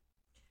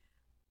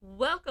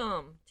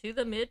Welcome to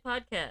the Mid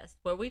Podcast,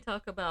 where we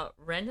talk about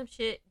random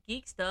shit,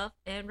 geek stuff,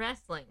 and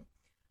wrestling.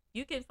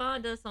 You can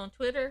find us on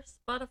Twitter,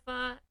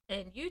 Spotify,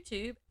 and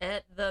YouTube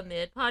at the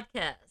Mid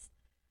Podcast.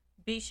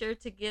 Be sure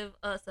to give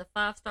us a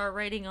 5-star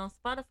rating on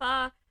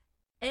Spotify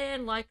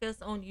and like us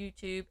on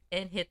YouTube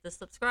and hit the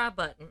subscribe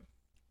button.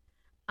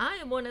 I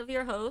am one of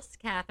your hosts,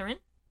 Catherine.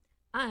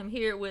 I am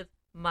here with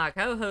my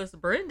co-host,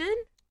 Brendan.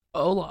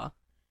 Hola.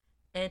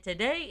 And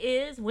today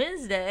is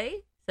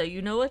Wednesday, so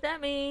you know what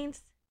that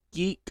means.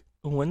 Geek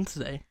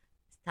Wednesday.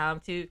 It's time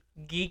to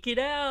geek it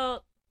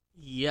out.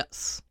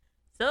 Yes.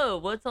 So,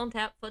 what's on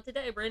tap for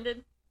today,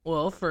 Brendan?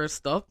 Well,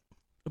 first up,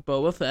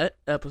 Boba Fett,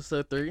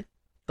 episode 3.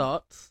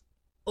 Thoughts?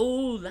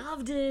 Oh,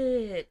 loved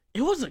it.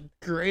 It was a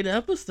great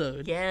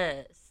episode.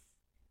 Yes.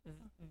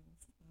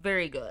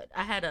 Very good.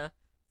 I had a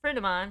friend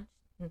of mine,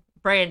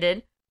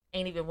 Brandon,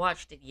 ain't even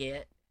watched it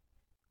yet.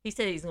 He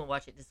said he's going to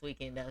watch it this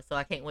weekend, though, so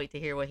I can't wait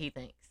to hear what he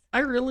thinks. I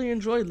really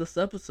enjoyed this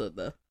episode,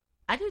 though.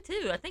 I do,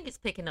 too. I think it's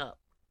picking up.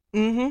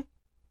 Mm-hmm.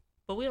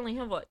 But we only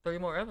have, 3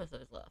 more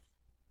episodes left?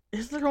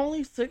 Is there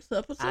only 6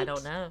 episodes? I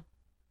don't know.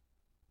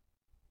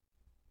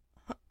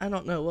 I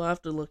don't know. We'll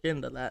have to look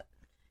into that.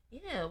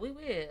 Yeah, we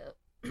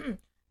will.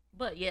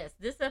 But yes,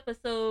 this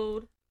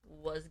episode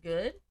was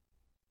good.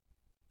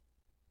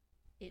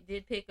 It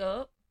did pick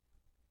up.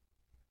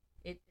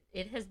 It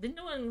has been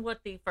doing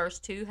what the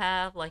first 2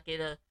 have, like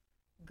it'll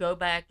go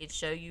back and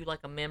show you like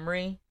a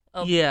memory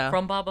of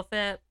from Boba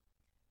Fett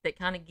that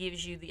kind of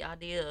gives you the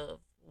idea of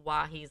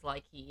why he's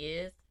like he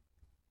is.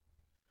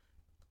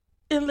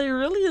 And they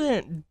really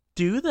didn't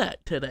do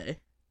that today.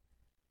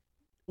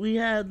 We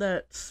had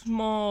that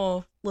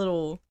small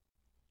little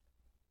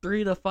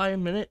 3 to 5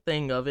 minute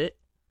thing of it.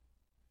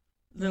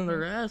 Then the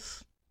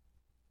rest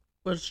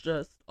was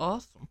just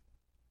awesome.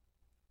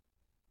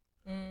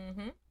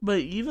 Mm-hmm. But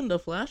even the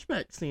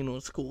flashback scene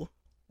was cool.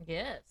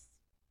 Yes.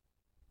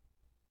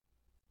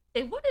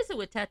 And what is it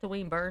with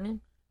Tatooine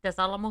burning? That's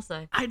all I'm gonna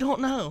say. I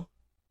don't know.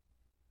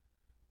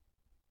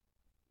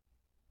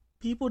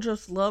 People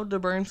just love to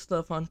burn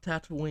stuff on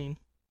Tatooine.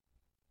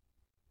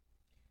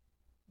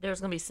 There's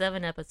gonna be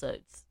 7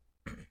 episodes.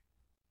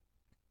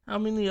 How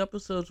many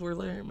episodes were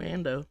there in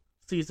Mando?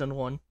 Season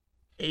 1?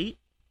 8?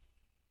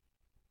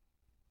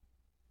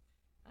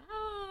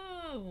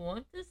 I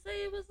want to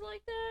say it was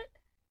like that.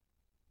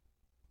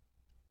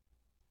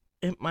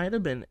 It might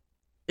have been.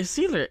 It's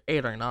either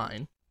 8 or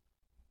 9.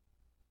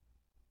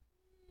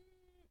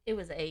 It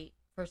was 8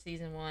 for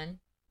season 1.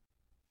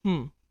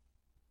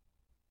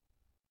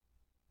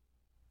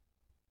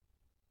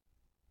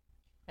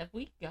 Have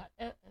we got...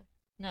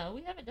 no,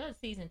 we haven't done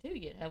season 2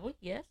 yet, have we?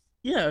 Yes?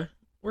 Yeah.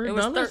 There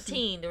was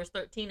 13. There was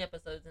 13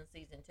 episodes in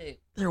season 2.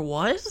 There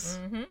was?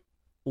 Mm-hmm.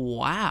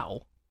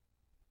 Wow.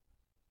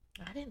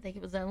 I didn't think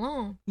it was that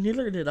long.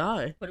 Neither did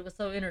I. But it was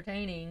so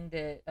entertaining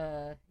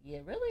that,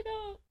 you really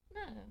don't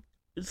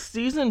know.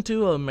 Season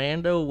 2 of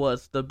Mando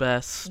was the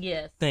best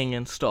thing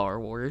in Star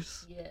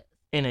Wars. Yes.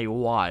 In a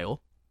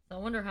while. So I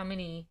wonder how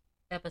many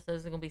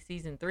episodes are going to be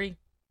season 3.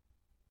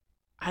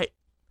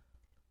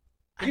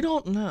 I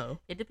don't know.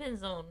 It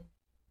depends on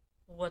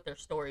what their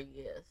story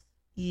is.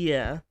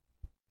 Yeah.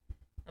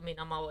 I mean,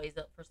 I'm always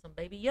up for some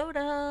Baby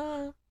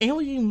Yoda. And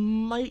we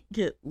might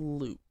get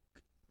Luke.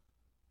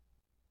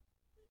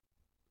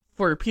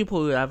 For people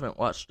who haven't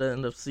watched the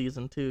end of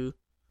season 2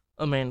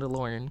 of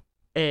Mandalorian.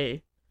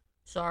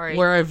 Sorry.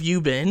 Where have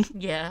you been?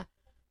 Yeah.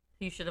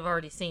 You should have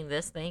already seen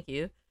this. Thank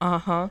you.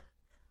 Uh-huh.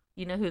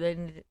 You know who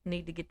they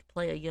need to get to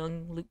play a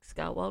young Luke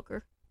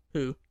Skywalker?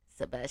 Who?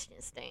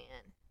 Sebastian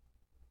Stan.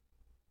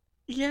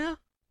 Yeah.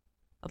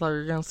 I thought you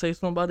were going to say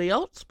somebody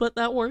else, but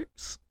that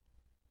works.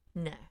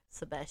 No,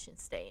 Sebastian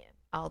Stan.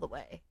 All the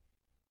way.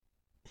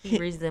 He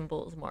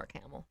resembles Mark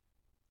Hamill.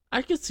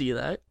 I could see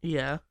that.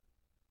 Yeah.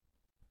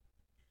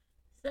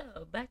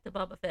 So, back to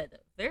Boba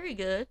Fett. Very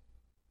good.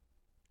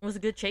 It was a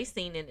good chase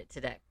scene in it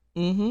today.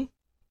 Mm-hmm.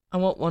 I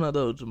want one of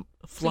those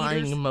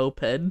flying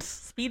mopeds.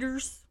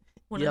 Speeders.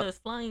 One of those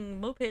flying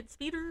moped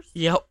speeders.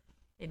 Yep.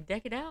 And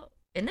deck it out.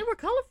 And they were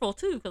colorful,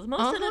 too, because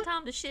most of the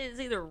time the shit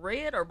is either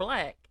red or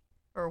black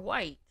or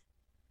white.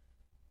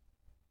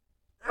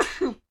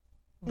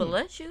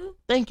 Bless you.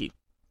 Thank you.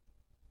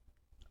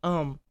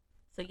 So,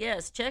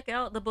 yes, check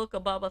out the book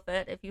of Boba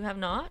Fett if you have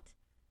not.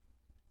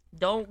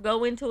 Don't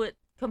go into it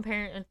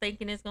comparing and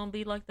thinking it's going to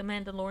be like The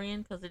Mandalorian,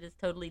 because it is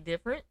totally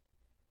different.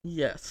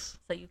 Yes.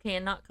 So you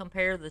cannot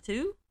compare the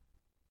two.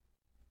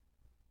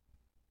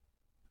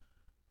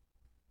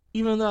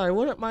 Even though I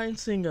wouldn't mind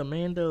seeing a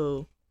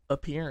Mando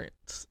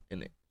appearance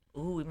in it.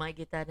 Ooh, we might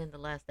get that in the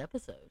last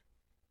episode.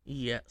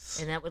 Yes.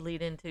 And that would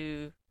lead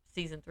into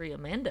season 3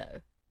 of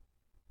Mando.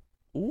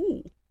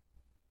 Ooh.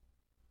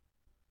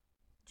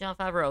 Jon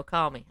Favreau,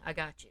 call me. I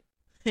got you.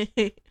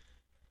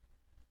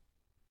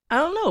 I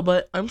don't know,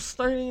 but I'm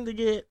starting to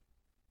get...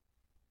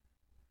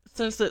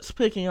 Since it's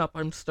picking up,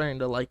 I'm starting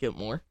to like it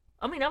more.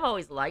 I mean, I've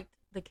always liked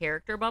the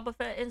character Boba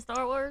Fett in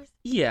Star Wars.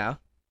 Yeah.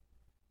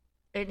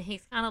 And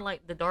he's kind of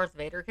like the Darth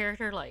Vader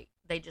character. Like,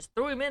 they just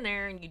threw him in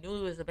there and you knew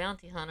he was a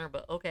bounty hunter.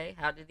 But, okay,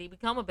 how did he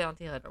become a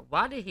bounty hunter?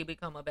 Why did he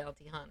become a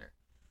bounty hunter?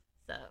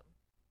 So.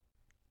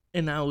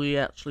 And now we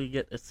actually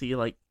get to see,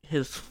 like,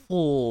 his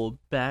full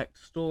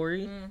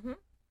backstory. Mm-hmm.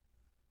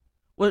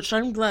 Which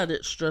I'm glad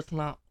it's just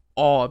not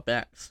all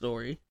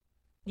backstory.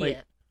 Like,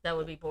 Yeah, that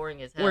would be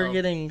boring as hell. we're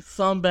getting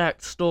some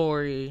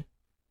backstory,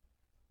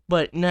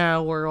 but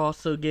now we're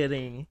also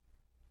getting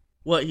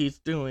what he's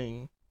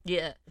doing.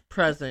 Yeah.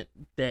 Present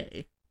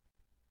day.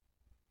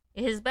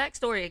 His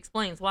backstory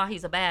explains why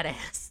he's a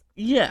badass.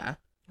 Yeah.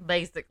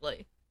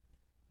 Basically.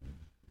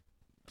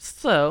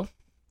 So,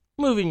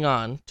 moving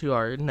on to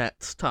our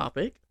next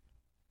topic.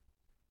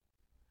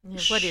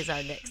 What is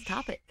our next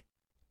topic?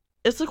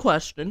 It's a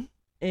question,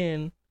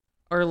 and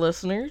our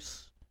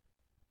listeners,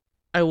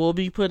 I will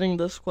be putting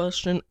this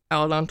question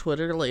out on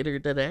Twitter later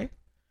today,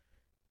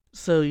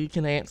 so you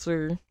can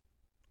answer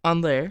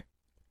on there.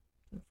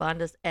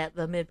 Find us at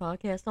the Mid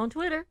Podcast on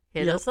Twitter.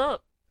 Hit Yep. us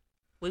up.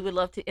 We would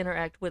love to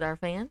interact with our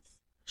fans.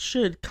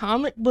 Should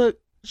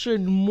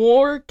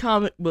more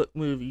comic book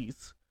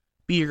movies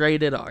be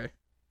rated R?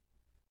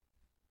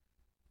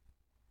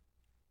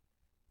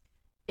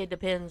 It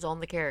depends on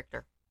the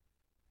character.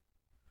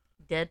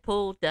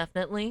 Deadpool,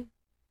 definitely.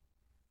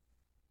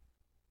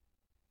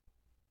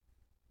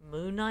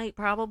 Moon Knight,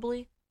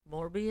 probably.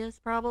 Morbius,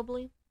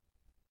 probably.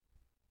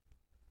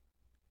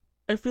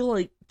 I feel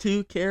like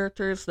two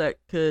characters that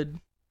could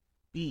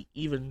be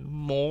even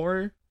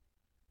more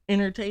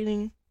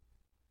entertaining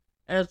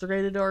as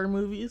rated R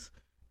movies.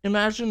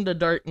 Imagine The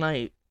Dark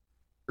Knight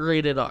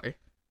rated R.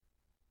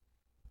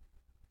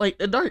 Like,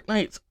 The Dark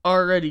Knight's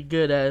already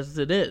good as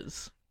it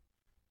is.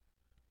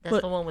 That's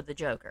But- the one with the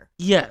Joker.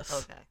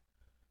 Yes. Okay.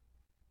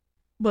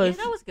 But Yeah, if-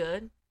 that was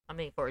good. I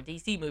mean, for a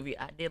DC movie,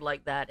 I did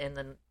like that, and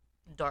then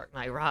Dark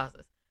Knight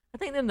Rises. I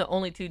think them the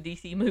only two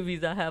DC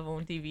movies I have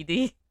on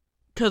DVD.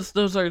 because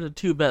those are the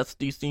two best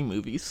DC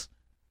movies.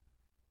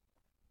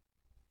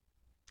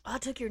 I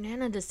took your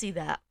Nana to see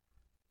that.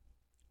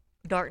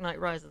 Dark Knight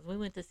Rises. We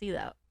went to see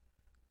that.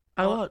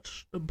 I Oh.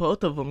 watched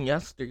both of them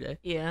yesterday.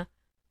 Yeah.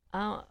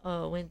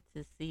 I went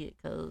to see it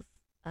because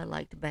I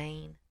liked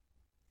Bane.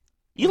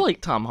 You like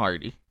Tom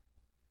Hardy.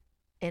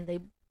 And they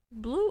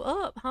blew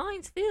up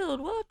Heinz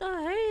Field. What the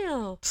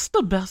hell? It's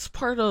the best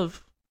part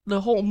of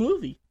the whole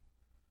movie.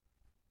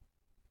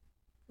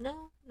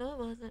 No, it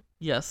wasn't.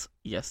 Yes,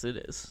 it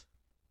is.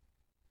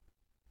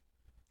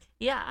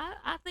 Yeah,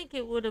 I think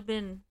it would have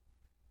been,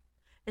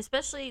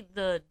 especially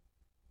the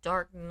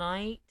Dark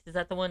Knight. Is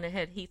that the one that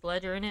had Heath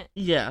Ledger in it?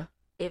 Yeah.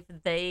 If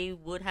they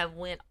would have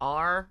went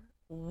R,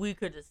 we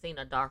could have seen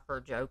a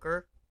darker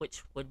Joker,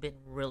 which would have been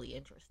really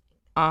interesting.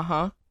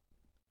 Uh-huh.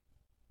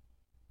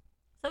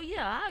 So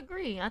yeah, I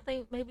agree. I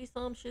think maybe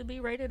some should be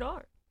rated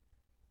R.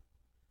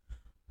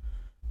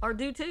 Or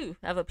do too.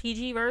 Have a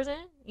PG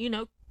version,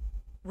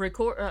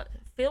 record,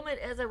 film it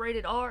as a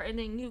rated R, and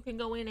then you can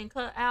go in and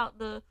cut out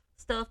the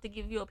stuff to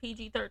give you a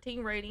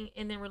PG-13 rating,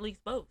 and then release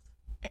both.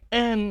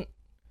 And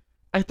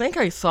I think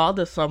I saw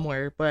this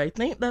somewhere, but I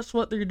think that's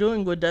what they're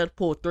doing with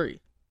Deadpool 3.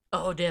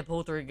 Oh,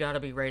 Deadpool 3 gotta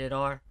be rated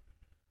R.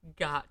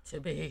 Got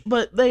to be.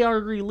 But they are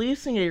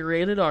releasing a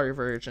rated R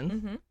version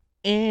Mm-hmm.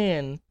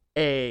 and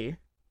a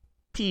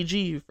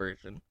PG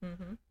version.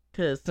 Mm-hmm.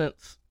 Because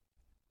since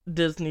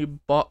Disney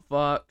bought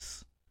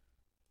Fox,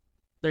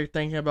 they're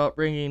thinking about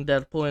bringing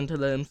Deadpool into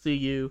the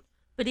MCU.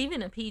 But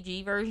even a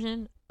PG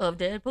version of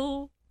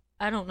Deadpool,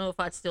 I don't know if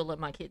I'd still let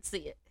my kids see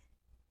it.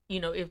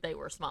 If they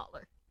were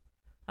smaller.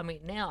 I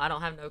mean, now I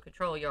don't have no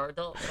control. You're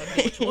adults, so do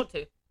what you want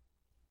to.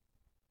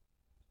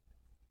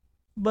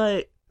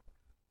 But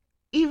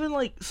even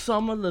like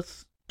some of the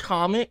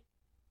comic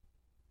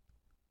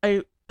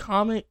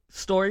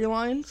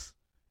storylines,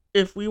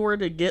 if we were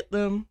to get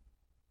them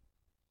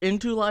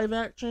into live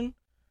action,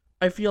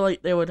 I feel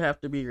like they would have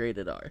to be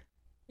rated R.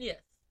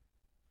 Yes.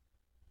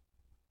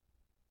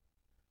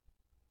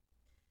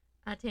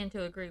 I tend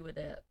to agree with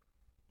that.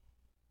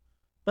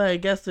 But I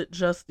guess it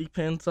just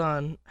depends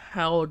on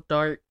how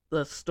dark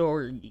the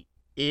story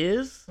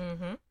is.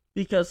 Mm-hmm.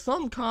 Because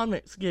some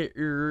comics get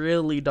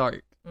really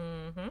dark.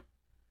 Mm-hmm.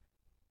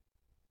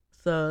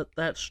 So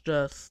that's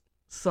just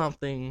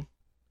something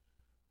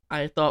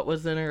I thought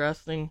was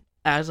interesting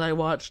as I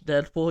watched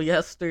Deadpool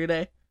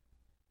yesterday.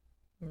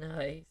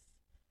 Nice.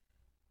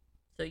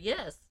 So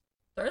yes,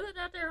 throw that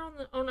out there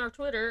on our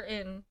Twitter,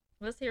 and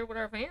let's hear what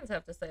our fans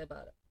have to say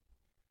about it.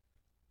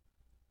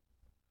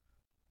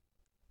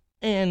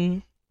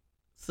 And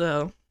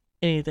so,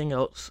 anything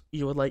else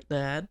you would like to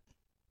add?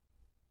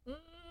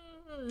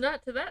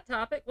 Not to that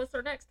topic. What's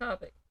our next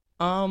topic?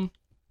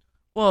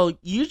 Well,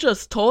 you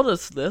just told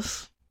us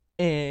this,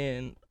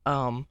 and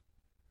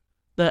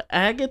the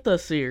Agatha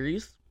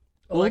series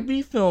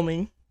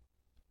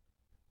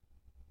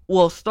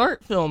will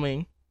start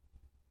filming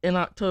in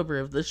October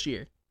of this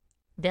year.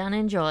 Down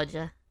in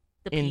Georgia.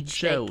 The In Peach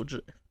State.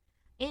 Georgia.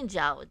 In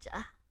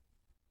Georgia.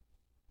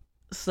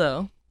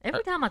 So,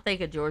 Every time I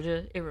think of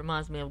Georgia, it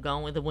reminds me of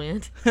Gone with the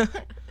Wind.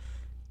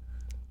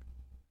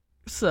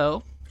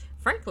 so,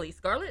 Frankly,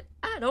 Scarlett,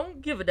 I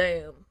don't give a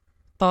damn.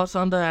 thoughts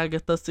on the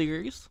Agatha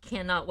series?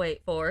 Cannot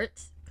wait for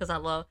it, because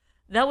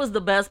that was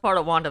the best part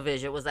of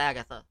WandaVision was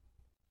Agatha.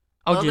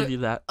 I'll give you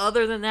that.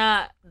 Other than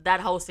that,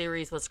 that whole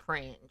series was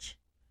cringe.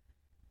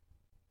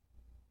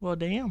 Well,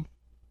 damn.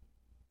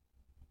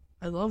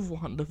 I love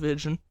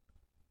WandaVision.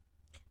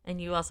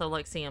 And you also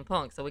like CM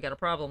Punk, so we got a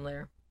problem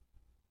there.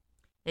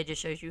 It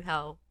just shows you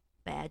how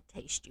bad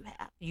taste you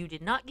have. You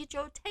did not get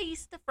your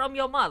taste from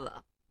your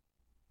mother.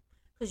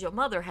 Because your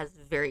mother has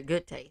very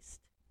good taste.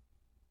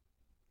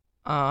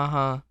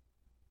 Uh-huh.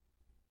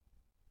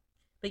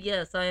 But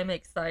yes, I am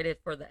excited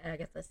for the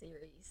Agatha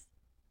series.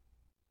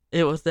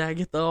 It was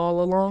Agatha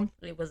all along?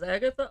 It was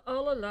Agatha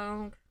all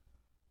along.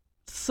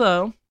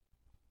 So,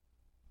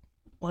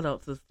 what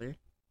else is there?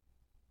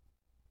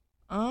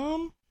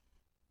 I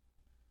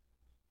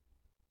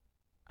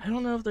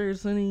don't know if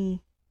there's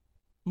any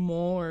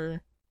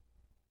more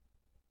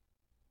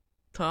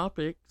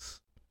topics.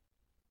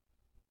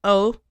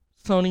 Oh,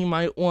 Sony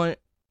might want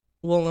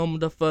Willem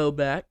Dafoe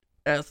back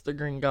as the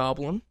Green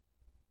Goblin.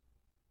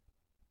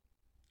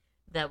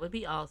 That would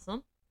be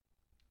awesome.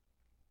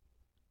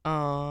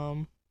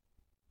 Willem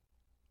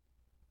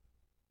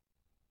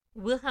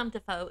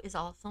Dafoe is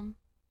awesome.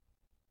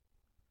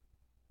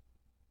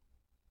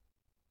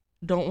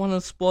 Don't want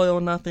to spoil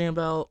nothing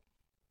about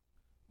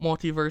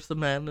Multiverse of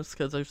Madness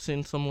because I've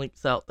seen some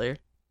leaks out there.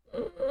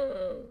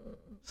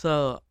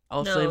 So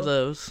I'll save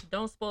those.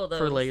 Don't spoil those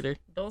for later.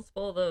 Don't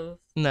spoil those.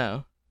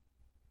 No.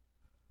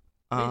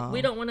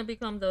 We don't want to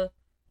become the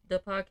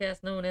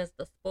podcast known as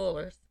the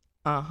spoilers.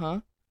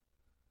 Uh-huh.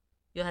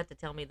 You'll have to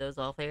tell me those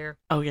off air.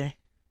 Okay.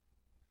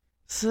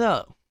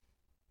 So,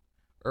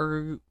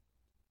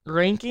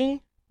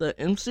 ranking the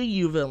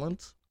MCU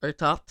villains, our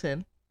top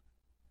 10.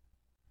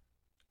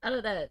 Out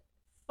of that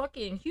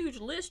fucking huge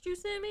list you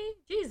sent me?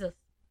 Jesus.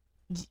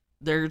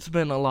 There's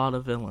been a lot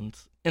of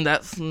villains, and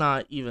that's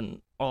not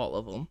even all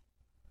of them.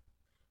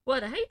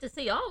 Well, I hate to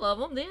see all of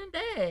them, then,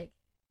 dag.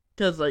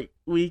 Because, I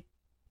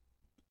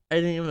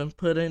didn't even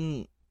put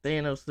in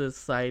Thanos'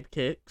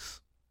 sidekicks.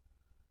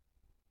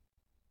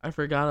 I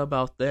forgot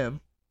about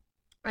them.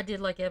 I did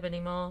like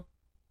Ebony Maw.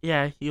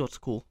 Yeah, he was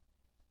cool.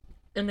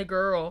 And the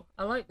girl.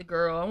 I like the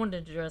girl. I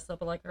wanted to dress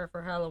up like her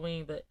for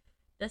Halloween, but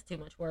that's too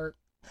much work.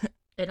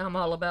 And I'm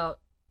all about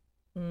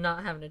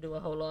not having to do a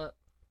whole lot.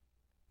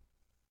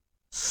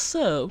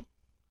 So,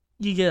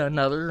 you get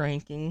another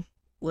ranking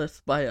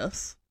list by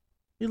us.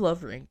 We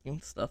love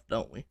ranking stuff,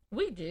 don't we?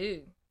 We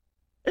do.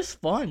 It's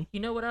fun. You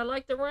know what I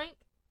like to rank?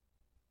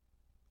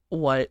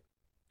 What?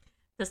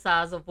 The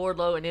size of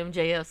Wardlow and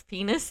MJF's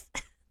penis.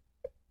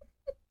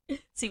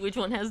 See which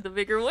one has the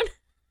bigger one.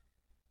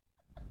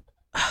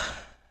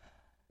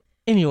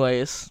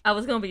 Anyways. I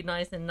was going to be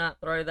nice and not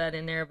throw that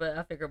in there, but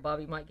I figured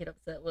Bobby might get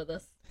upset with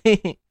us.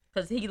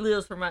 Because he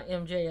lives for my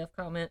MJF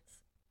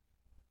comments.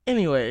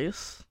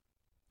 Anyways,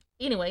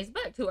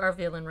 back to our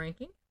villain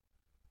ranking.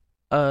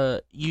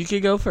 You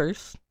could go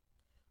first.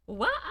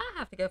 Why I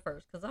have to go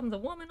first? Because I'm the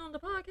woman on the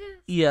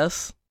podcast?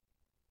 Yes.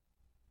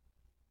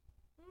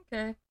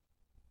 Okay.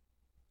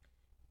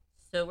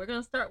 So we're going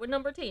to start with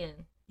number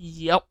 10.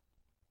 Yep.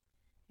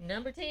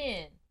 Number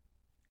 10.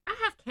 I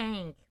have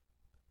Kang.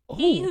 Ooh.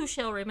 He who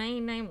shall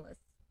remain nameless.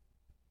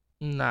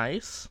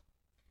 Nice.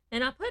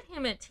 And I put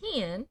him at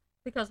 10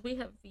 because we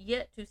have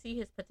yet to see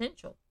his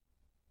potential.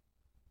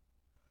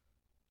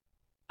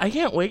 I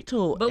can't wait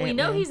till But Ant-Man. we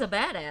know he's a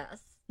badass.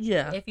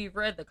 Yeah. If you've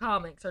read the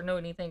comics or know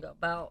anything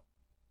about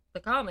the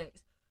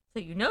comics. So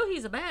you know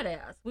he's a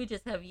badass. We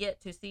just have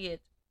yet to see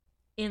it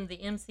in the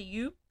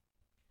MCU.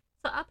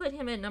 So I put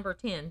him at number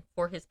 10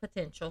 for his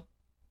potential.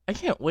 I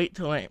can't wait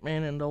till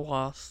Ant-Man and the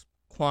Wasp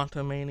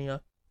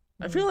Quantumania.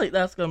 I feel like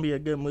that's going to be a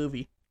good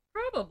movie.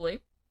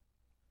 Probably.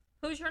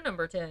 Who's your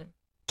number 10?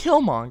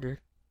 Killmonger.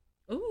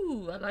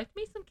 Ooh, I like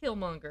me some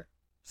Killmonger.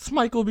 It's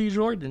Michael B.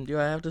 Jordan. Do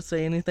I have to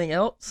say anything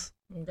else?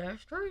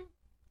 That's true.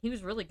 He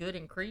was really good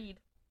in Creed.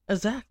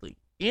 Exactly.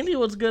 And he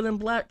was good in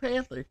Black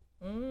Panther.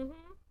 Mm-hmm.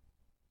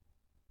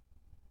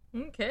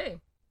 Okay.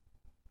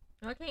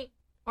 I can't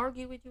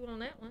argue with you on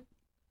that one.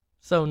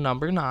 So,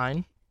 number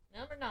 9.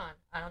 Number 9.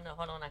 I don't know.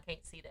 Hold on. I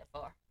can't see that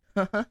far.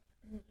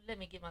 Let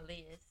me get my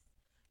list.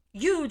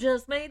 You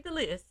just made the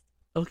list.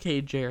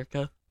 Okay,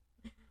 Jericho.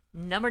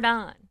 Number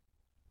 9.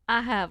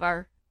 I have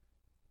our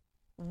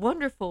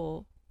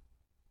wonderful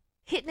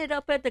hitting it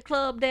up at the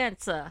club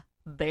dancer,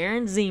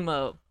 Baron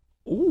Zemo.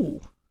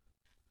 Ooh.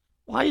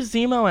 Why is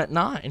Zemo at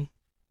 9?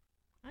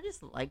 I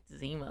just liked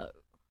Zemo.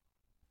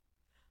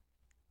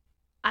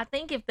 I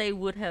think if they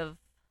would have...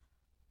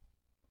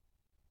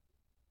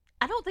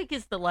 I don't think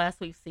it's the last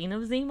we've seen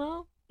of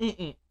Zemo.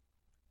 Mm-mm.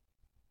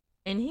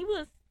 And he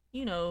was,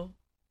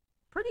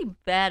 pretty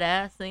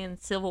badass in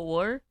Civil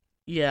War.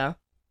 Yeah.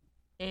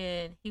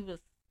 And he was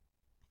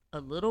a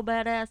little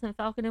badass in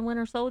Falcon and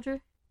Winter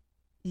Soldier.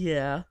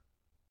 Yeah.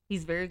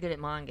 He's very good at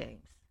mind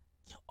games.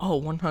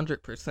 Oh,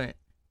 100%.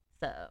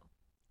 So,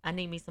 I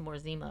need me some more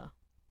Zemo.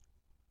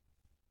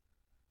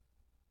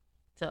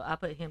 So, I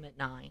put him at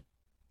 9.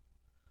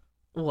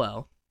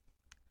 Well,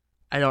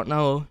 I don't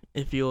know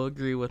if you'll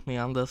agree with me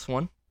on this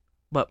one,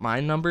 but my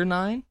number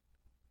 9,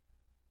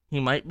 he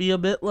might be a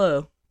bit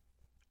low,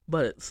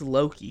 but it's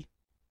Loki.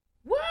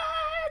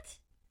 What?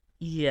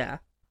 Yeah.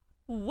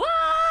 What?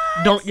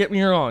 Don't get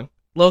me wrong.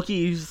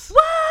 Loki's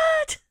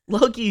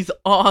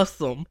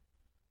awesome.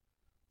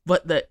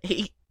 But the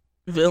 8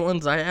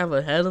 villains I have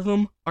ahead of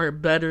him are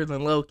better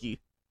than Loki.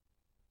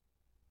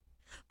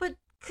 But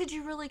could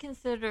you really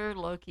consider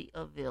Loki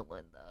a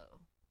villain, though?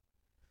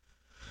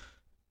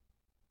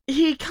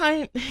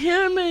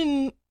 Him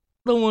and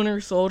the Winter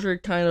Soldier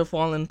kind of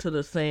fall into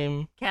the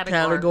same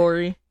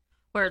category.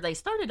 Where they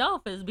started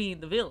off as being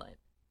the villain.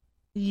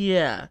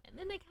 Yeah. And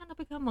then they kind of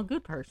become a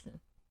good person.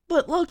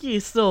 But Loki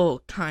is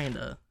still kind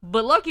of...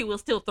 But Loki will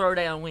still throw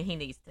down when he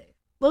needs to.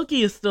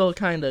 Loki is still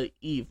kind of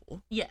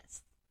evil.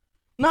 Yes.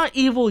 Not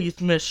evil, he's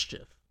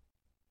mischief.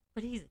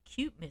 But he's a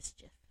cute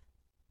mischief.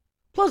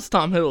 Plus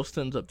Tom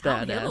Hiddleston's a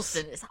Tom badass.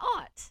 Hiddleston is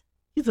hot.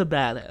 He's a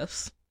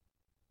badass.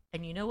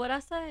 And you know what I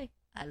say?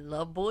 I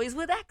love boys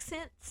with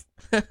accents.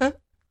 Okay.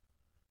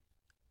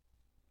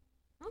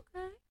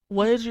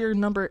 What is your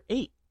number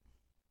 8?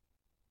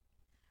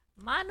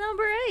 My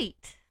number 8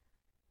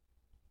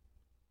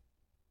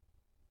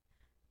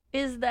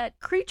 is that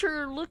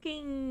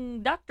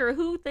creature-looking Doctor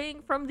Who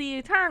thing from the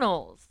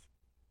Eternals.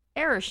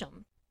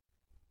 Arishem.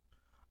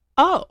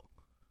 Oh.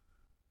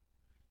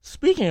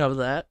 Speaking of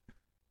that.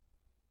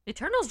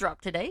 Eternals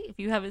dropped today. If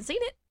you haven't seen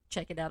it,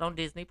 check it out on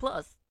Disney+.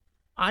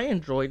 I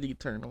enjoyed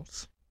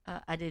Eternals.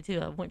 I did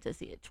too. I went to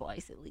see it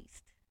twice at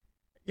least.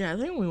 Yeah, I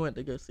think we went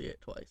to go see it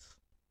twice.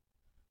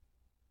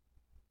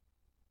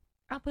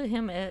 I put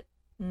him at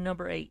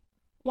number 8.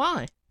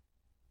 Why?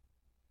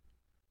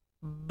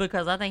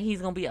 Because I think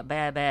he's going to be a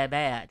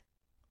bad.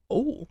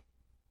 Oh.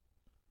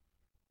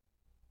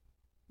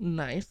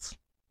 Nice.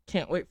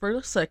 Can't wait for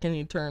the second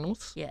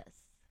Eternals. Yes.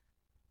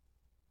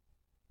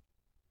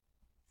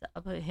 So I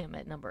put him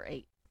at number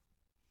 8.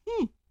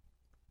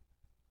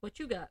 What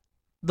you got?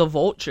 The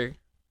Vulture.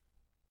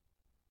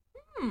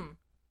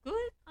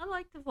 Good. I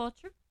like the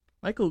Vulture.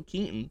 Michael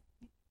Keaton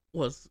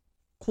was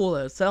cool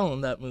as hell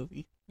in that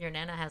movie. Your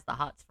Nana has the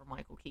hots for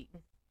Michael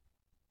Keaton.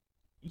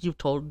 You've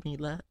told me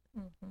that.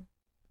 Mm-hmm.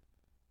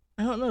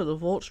 I don't know. The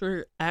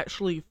Vulture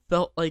actually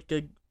felt like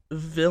a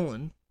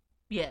villain.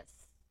 Yes.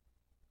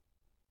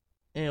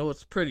 And it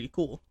was pretty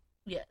cool.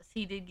 Yes,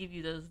 he did give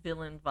you those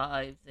villain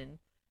vibes, and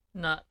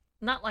not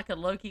like a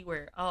Loki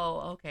where,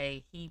 oh,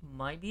 okay, he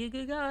might be a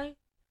good guy.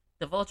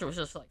 The Vulture was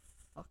just like,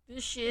 fuck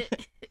this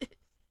shit.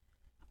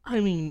 I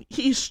mean,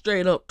 he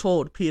straight up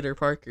told Peter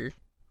Parker,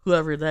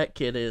 whoever that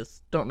kid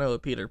is, don't know a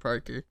Peter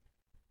Parker,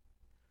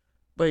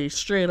 but he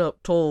straight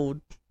up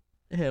told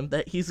him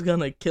that he's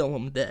gonna kill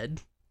him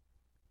dead.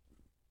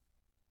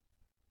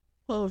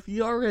 Well, if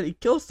you already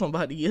kill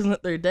somebody,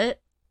 isn't they dead?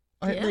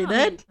 Aren't they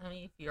dead? I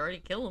mean, if you already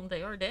kill them,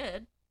 they are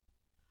dead.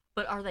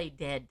 But are they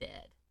dead?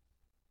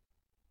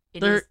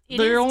 It is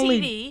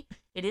TV.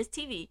 It is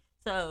TV.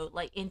 So,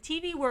 like, in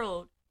TV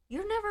world,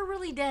 you're never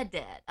really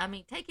dead. I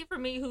mean, take it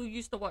from me who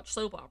used to watch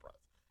soap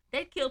operas.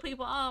 They'd kill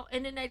people off,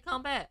 and then they'd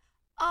come back.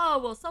 Oh,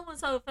 well,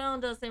 so-and-so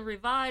found us and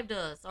revived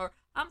us. Or,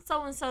 I'm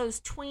so-and-so's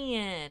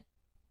twin.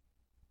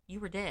 You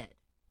were dead.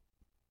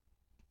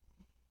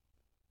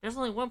 There's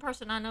only one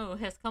person I know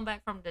who has come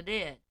back from the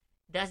dead.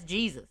 That's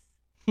Jesus.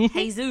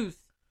 Jesus.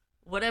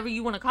 Whatever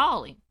you want to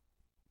call him.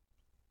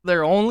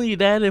 They're only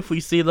dead if we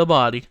see the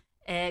body.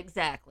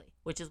 Exactly.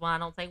 Which is why I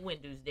don't think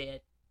Windu's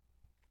dead.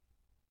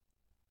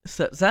 That's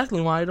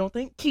exactly why I don't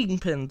think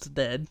Kingpin's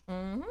dead.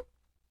 Mm-hmm.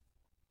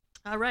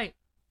 All right.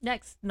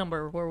 Next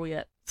number, where are we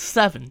at?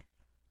 7.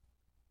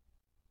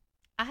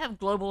 I have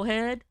Global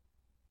Head,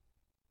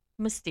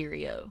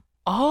 Mysterio.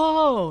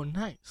 Oh,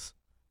 nice.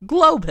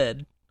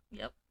 Globehead.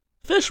 Yep.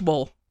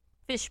 Fishbowl.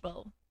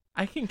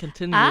 I can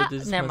continue with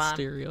these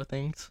Mysterio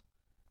things.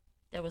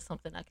 There was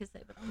something I could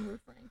say, but I'm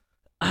refraining.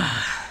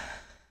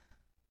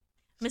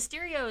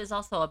 Mysterio is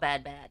also a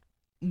bad.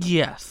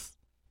 Yes.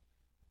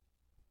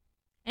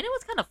 And it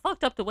was kind of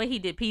fucked up the way he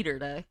did Peter,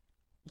 though.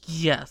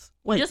 Yes.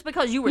 Wait. Just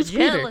because you were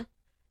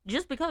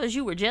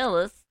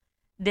jealous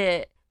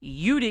that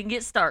you didn't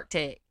get Stark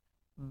Tech.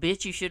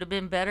 Bitch, you should have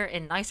been better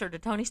and nicer to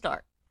Tony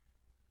Stark.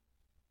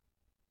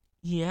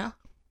 Yeah.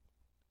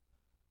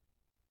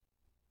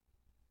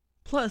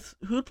 Plus,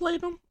 who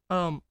played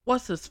him?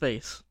 What's his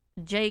face?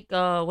 Jake,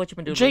 what you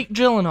been doing? Jake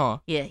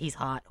Gyllenhaal. Yeah, he's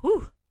hot.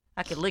 Whew.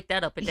 I could lick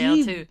that up and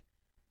down, too.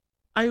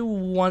 You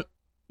want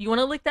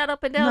to lick that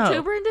up and down,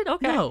 too, Brendan?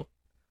 Okay. No.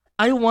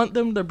 I want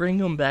them to bring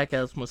him back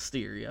as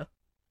Mysterio.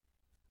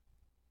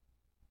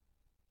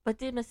 But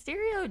did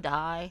Mysterio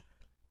die?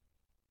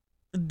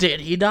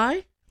 Did he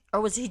die? Or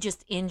was he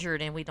just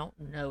injured and we don't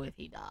know if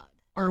he died?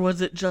 Or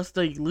was it just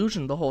an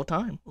illusion the whole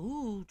time?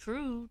 Ooh,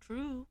 true.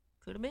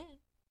 Could have been.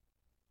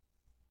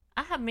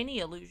 I have many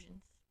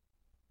illusions.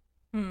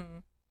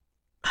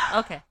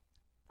 Okay.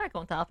 Back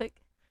on topic.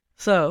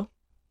 So,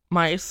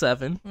 my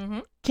 7. Mm-hmm.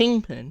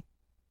 Kingpin.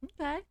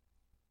 Okay.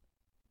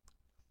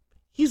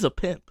 He's a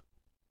pimp.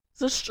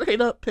 He's a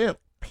straight up pimp.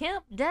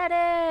 Pimp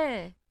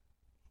daddy.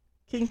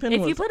 Kingpin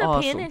if was you put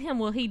awesome. a pin in him,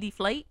 will he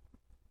deflate?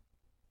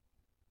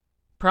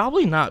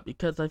 Probably not,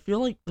 because I feel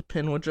like the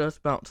pin would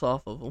just bounce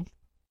off of him.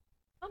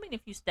 I mean,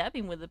 if you stab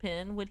him with a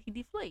pin, would he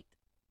deflate?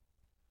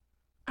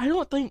 I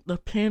don't think the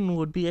pin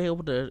would be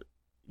able to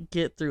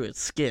get through his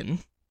skin.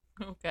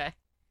 Okay.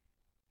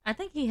 I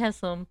think he has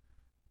some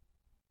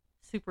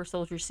super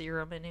soldier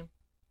serum in him,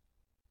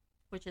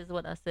 which is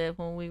what I said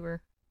when we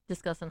were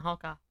discussing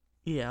Hawkeye.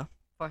 Yeah.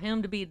 For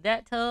him to be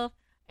that tough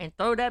and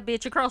throw that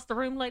bitch across the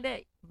room like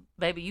that,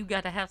 baby, you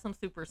got to have some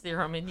super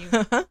serum in you.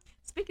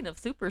 Speaking of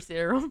super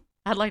serum,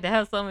 I'd like to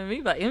have some in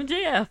me by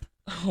MJF.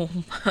 Oh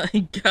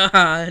my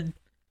god.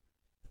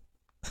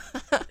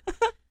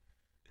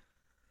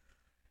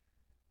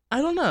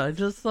 I don't know. I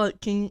just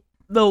thought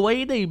the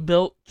way they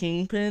built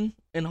Kingpin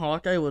in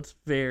Hawkeye was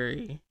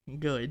very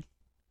good.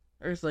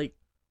 I was like,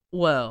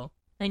 well.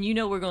 And you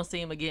know we're going to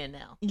see him again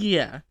now.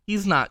 Yeah,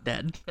 he's not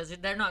dead. Because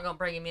they're not going to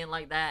bring him in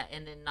like that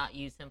and then not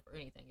use him for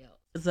anything else.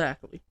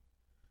 Exactly.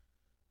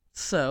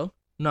 So,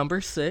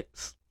 number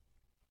 6.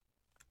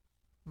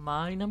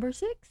 My number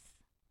 6?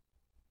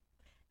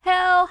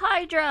 Hell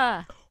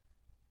Hydra!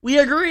 We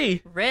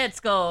agree! Red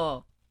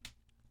Skull!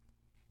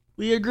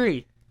 We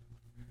agree.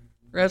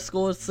 Red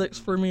Skull is 6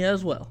 for me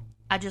as well.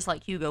 I just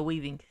like Hugo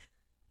Weaving.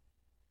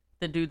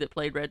 The dude that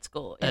played Red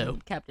Skull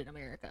in Captain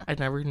America. I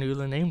never knew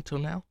the name till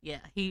now. Yeah,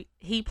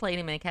 he played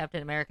him in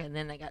Captain America, and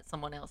then they got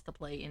someone else to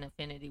play in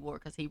Infinity War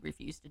because he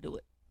refused to do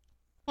it.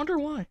 Wonder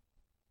why.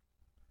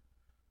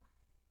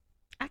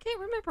 I can't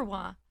remember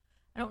why.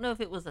 I don't know if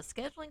it was a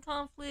scheduling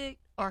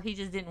conflict or he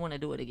just didn't want to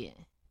do it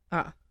again.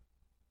 Ah.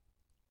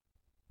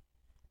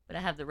 But I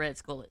have the Red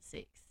Skull at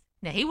 6.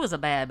 Now, he was a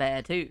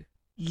bad too.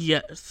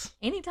 Yes.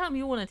 Anytime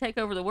you want to take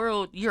over the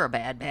world, you're a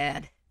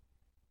bad.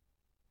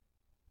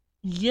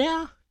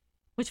 Yeah.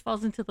 Which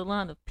falls into the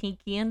line of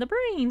Pinky and the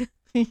Brain.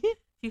 If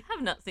you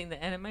have not seen the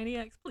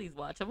Animaniacs, please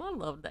watch them. I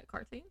love that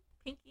cartoon.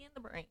 Pinky and the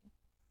Brain.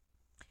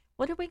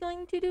 What are we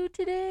going to do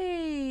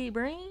today,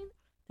 Brain?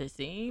 The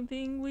same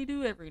thing we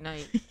do every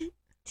night.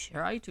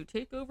 Try to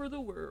take over the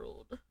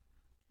world.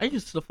 I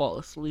used to fall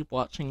asleep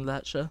watching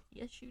that show.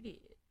 Yes, you did.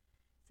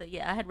 So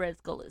yeah, I had Red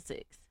Skull at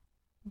 6.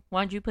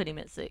 Why'd you put him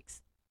at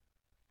 6?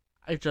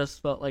 I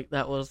just felt like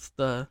that was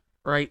the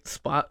right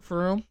spot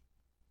for him.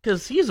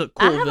 Because he's a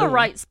cool villain. a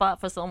right spot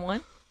for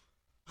someone.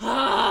 He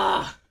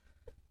was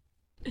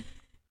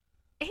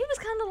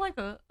kind of like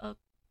a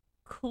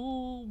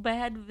cool,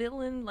 bad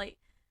villain. Like,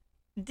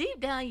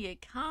 deep down, you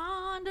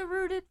kind of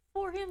rooted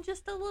for him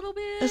just a little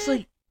bit. It's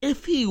like,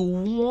 if he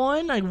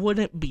won, I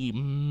wouldn't be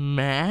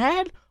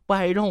mad,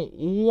 but I don't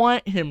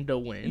want him to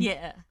win.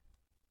 Yeah.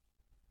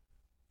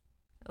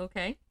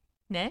 Okay.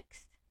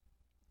 Next.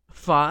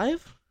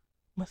 5,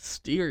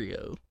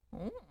 Mysterio.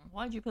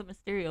 Why'd you put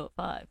Mysterio at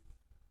 5?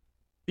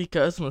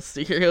 Because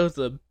Mysterio's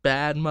a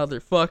bad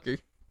motherfucker.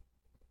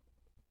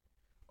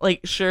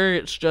 Like, sure,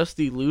 it's just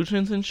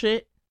illusions and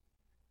shit.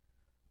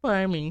 But,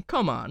 I mean,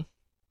 come on.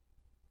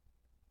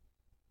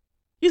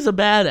 He's a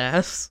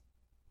badass.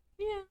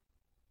 Yeah.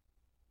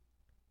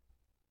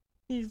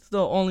 He's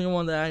the only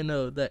one that I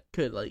know that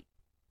could, like,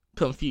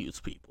 confuse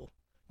people.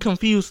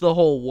 Confuse the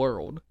whole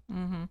world.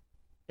 Mm-hmm.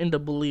 Into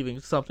believing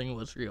something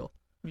was real.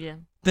 Yeah.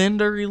 Then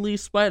to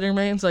release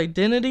Spider-Man's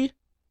identity?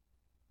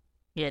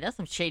 Yeah, that's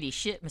some shady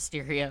shit,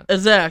 Mysterio.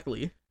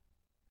 Exactly.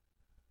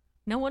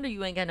 No wonder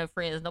you ain't got no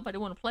friends. Nobody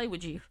want to play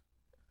with you.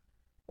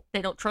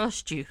 They don't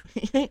trust you.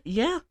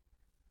 Yeah.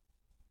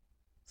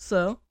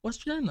 So,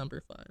 what's your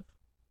number 5?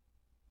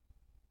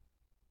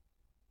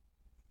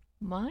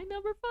 My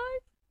number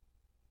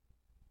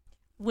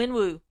 5?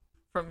 Wenwu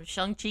from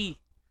Shang-Chi.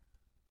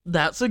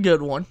 That's a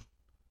good one.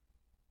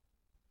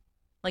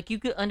 Like, you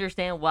could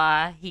understand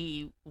why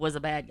he was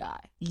a bad guy.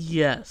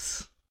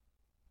 Yes.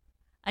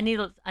 I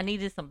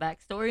needed some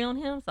backstory on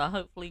him, so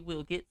hopefully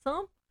we'll get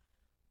some.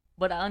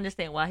 But I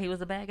understand why he was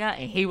a bad guy,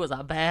 and he was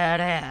a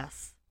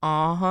badass.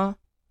 Uh-huh.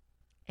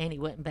 And he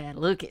wasn't bad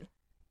looking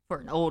for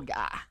an old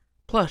guy.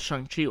 Plus,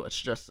 Shang-Chi was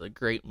just a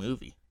great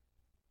movie.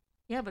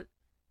 Yeah, but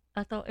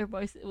I thought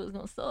everybody said it was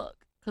going to suck,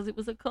 because it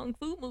was a kung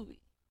fu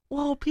movie.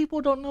 Well,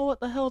 people don't know what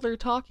the hell they're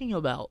talking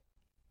about.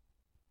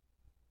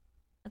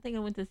 I think I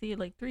went to see it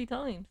like 3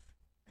 times.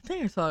 I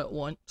think I saw it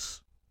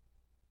once.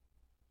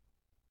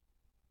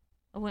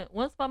 I went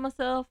once by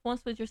myself,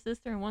 once with your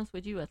sister, and once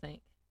with you, I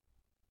think.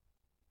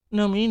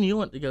 No, me and you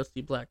went to go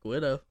see Black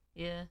Widow.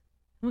 Yeah.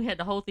 We had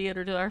the whole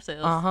theater to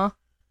ourselves. Uh-huh.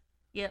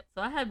 Yep,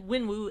 so I had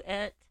Wenwu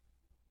at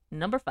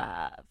number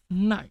 5.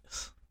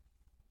 Nice.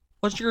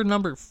 What's your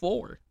number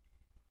 4?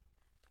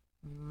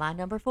 My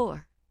number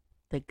 4,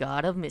 the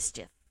God of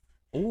Mischief.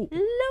 Ooh.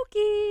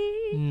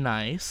 Loki!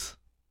 Nice.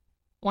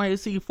 Why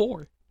is he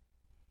 4?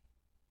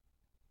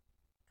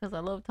 Because I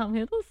love Tom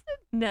Hiddleston?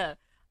 No.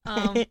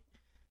 I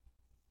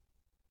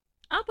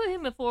put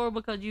him at 4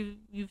 because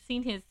you've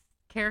seen his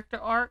character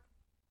arc.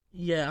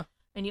 Yeah.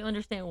 And you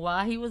understand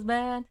why he was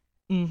bad.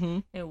 Mm-hmm.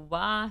 And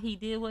why he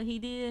did what he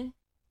did.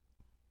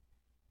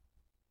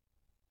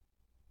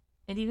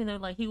 And even though,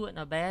 like, he wasn't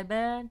a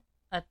bad,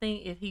 I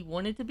think if he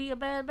wanted to be a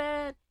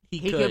bad, he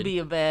could be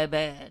a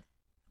bad.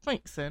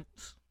 Makes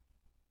sense.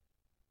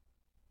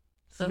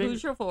 So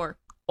who's your 4?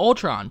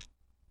 Ultron.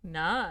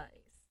 Nice.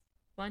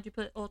 Why'd you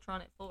put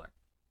Ultron at 4?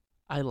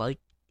 I like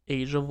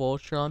Age of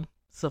Ultron.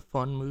 It's a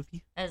fun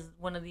movie. As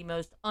one of the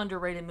most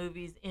underrated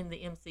movies in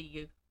the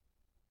MCU.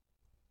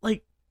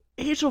 Like,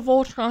 Age of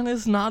Ultron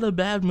is not a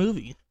bad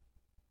movie.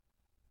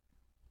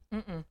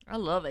 I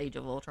love Age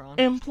of Ultron.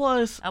 And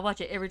plus, I watch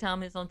it every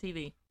time it's on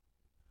TV.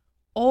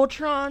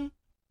 Ultron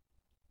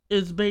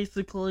is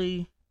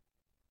basically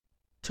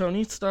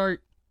Tony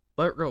Stark,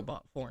 but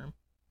robot form.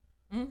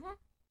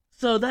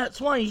 So that's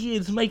why he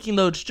is making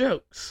those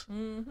jokes.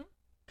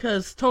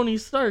 Because Tony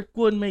Stark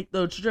would make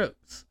those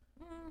jokes.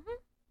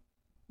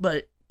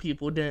 But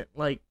people didn't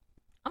like...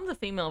 I'm the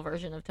female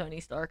version of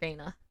Tony Stark,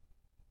 ain't I?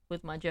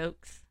 With my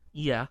jokes.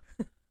 Yeah.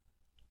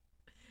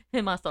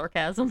 And my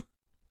sarcasm.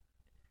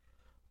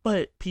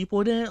 But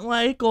people didn't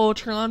like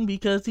Ultron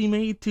because he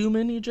made too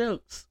many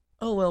jokes.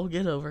 Oh well,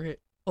 get over it.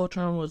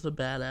 Ultron was a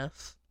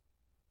badass.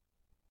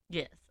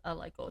 Yes, I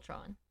like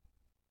Ultron.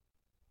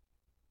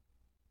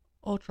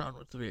 Ultron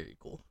was very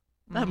cool.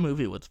 That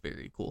movie was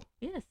very cool.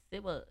 Yes,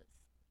 it was.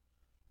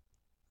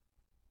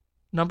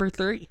 Number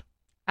 3.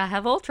 I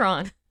have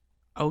Ultron.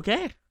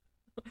 Okay.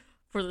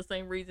 For the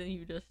same reason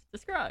you just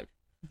described.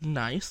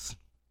 Nice.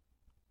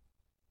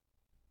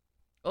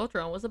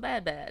 Ultron was a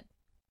bad.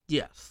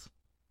 Yes.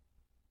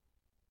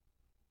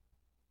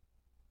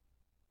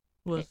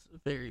 Was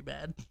very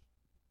bad.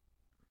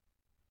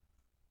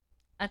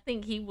 I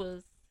think he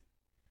was,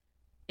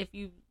 if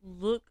you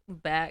look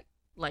back,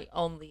 like,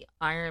 on the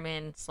Iron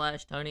Man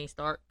 / Tony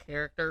Stark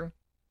character,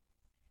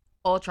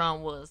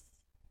 Ultron was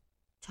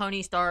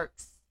Tony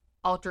Stark's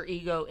alter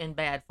ego in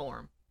bad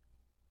form.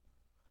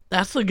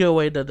 That's a good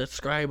way to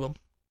describe him.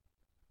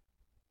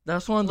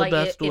 That's one of the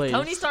best ways. If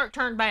Tony Stark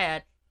turned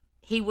bad,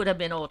 he would have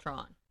been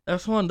Ultron.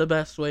 That's one of the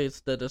best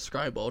ways to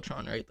describe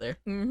Ultron right there.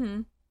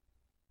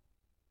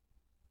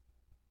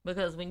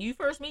 Because when you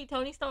first meet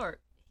Tony Stark,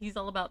 he's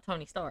all about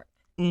Tony Stark.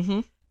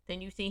 Then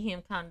you see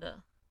him kind of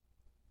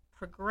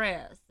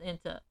progress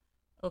into,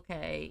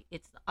 okay,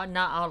 it's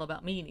not all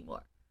about me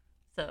anymore.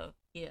 So,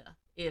 yeah,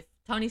 if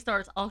Tony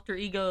Stark's alter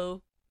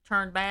ego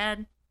turned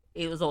bad,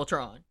 it was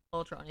Ultron.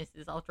 Ultron is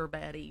his alter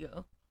bad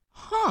ego.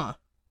 Huh.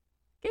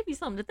 Give you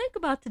something to think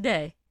about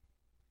today.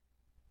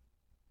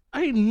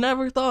 I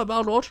never thought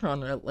about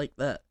Ultron like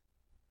that.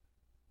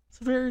 It's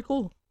very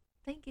cool.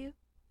 Thank you.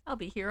 I'll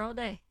be here all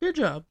day. Good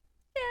job.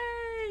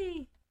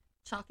 Yay!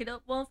 Chalk it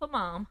up one for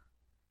Mom.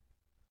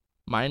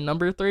 My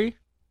number 3,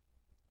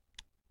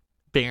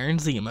 Baron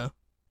Zemo.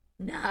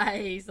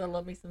 Nice. I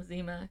love me some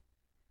Zemo.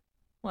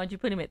 Why'd you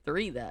put him at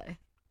 3, though?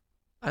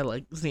 I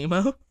like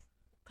Zemo.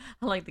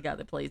 I like the guy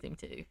that plays him,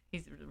 too.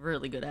 He's a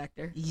really good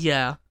actor.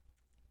 Yeah.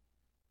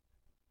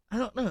 I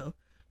don't know.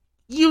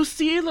 You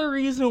see the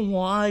reason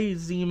why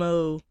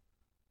Zemo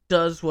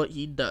does what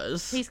he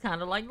does. He's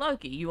kind of like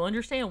Loki. You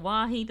understand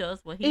why he does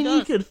what he does. does. And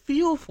you could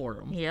feel for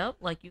him. Yep,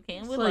 like you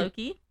can with like,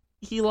 Loki.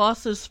 He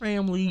lost his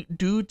family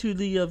due to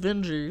the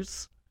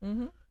Avengers.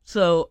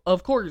 So,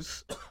 of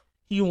course,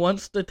 he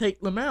wants to take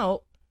them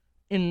out.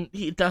 And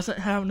he doesn't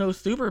have no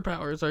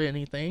superpowers or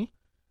anything.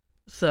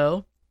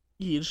 So,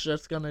 he's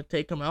just gonna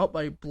take them out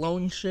by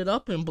blowing shit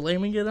up and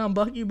blaming it on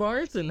Bucky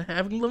Barnes and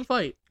having them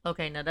fight.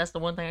 Okay, now that's the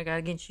one thing I got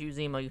against you,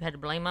 Zemo. You had to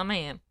blame my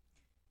man.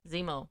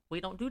 Zemo,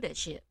 we don't do that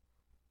shit.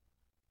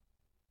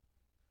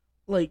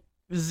 Like,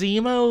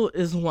 Zemo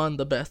is one of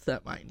the best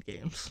at mind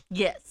games.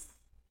 Yes.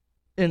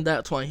 And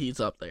that's why he's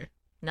up there.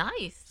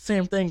 Nice.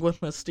 Same thing with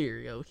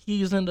Mysterio.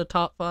 He's in the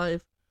top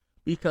 5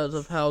 because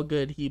of how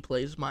good he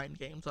plays mind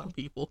games on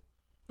people.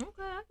 Okay,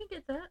 I can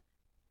get that.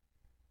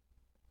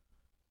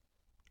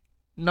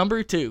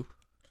 Number 2.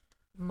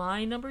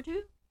 My number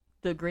 2?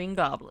 The Green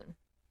Goblin.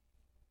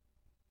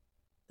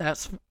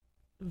 That's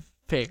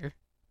fair.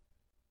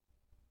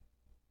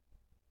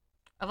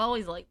 I've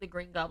always liked the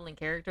Green Goblin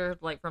character,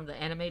 like from the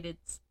animated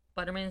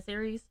Spider-Man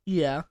series.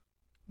 Yeah.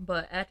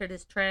 But after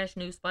this trash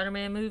new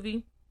Spider-Man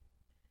movie,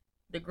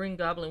 the Green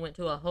Goblin went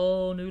to a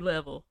whole new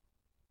level.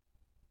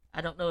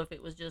 I don't know if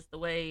it was just the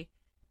way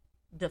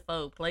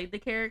Defoe played the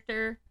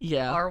character.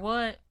 Yeah. Or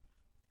what.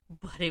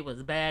 But it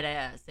was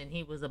badass, and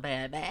he was a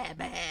bad.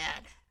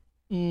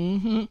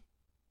 And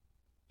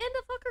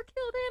the fucker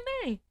killed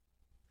Aunt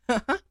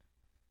May.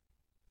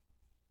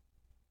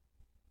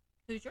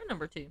 Who's your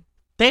number 2?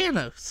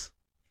 Thanos.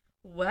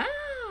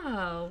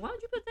 Wow.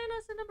 Why'd you put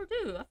Thanos at number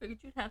 2? I figured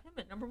you'd have him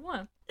at number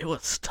 1. It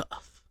was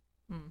tough.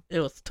 It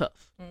was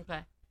tough.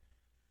 Okay.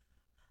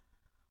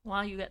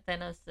 Why you got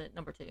Thanos at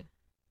number 2?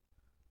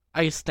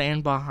 I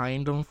stand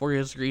behind him for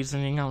his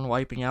reasoning on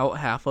wiping out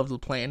half of the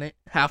planet,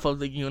 half of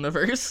the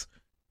universe.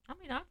 I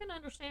mean, I can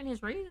understand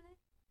his reasoning.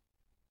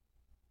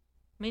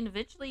 I mean,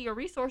 eventually your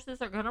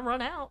resources are going to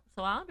run out,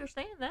 so I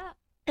understand that.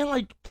 And,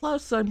 like,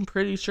 plus I'm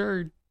pretty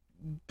sure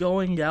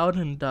going out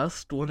in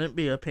dust wouldn't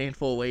be a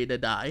painful way to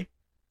die.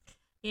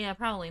 Yeah,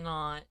 probably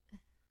not.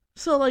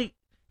 So, like,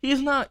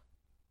 he's not,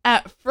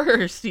 at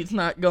first, he's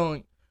not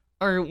going,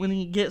 or when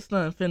he gets the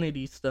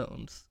Infinity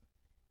Stones,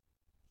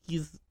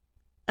 he's,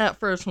 at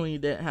first when he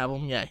didn't have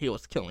them, yeah, he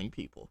was killing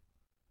people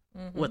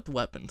with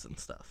weapons and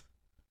stuff.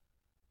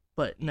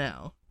 But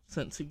now,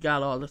 since he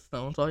got all the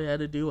stones, all he had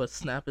to do was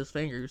snap his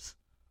fingers.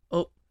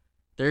 Oh,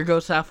 there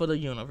goes half of the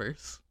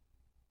universe.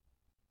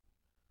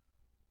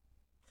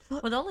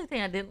 Well, the only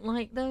thing I didn't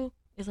like, though,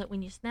 is that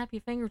when you snap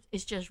your fingers,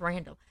 it's just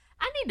random.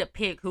 I need to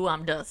pick who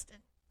I'm dusting.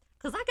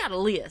 Because I got a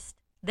list.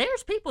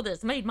 There's people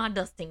that's made my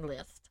dusting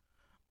list.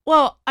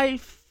 Well, I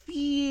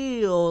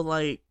feel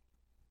like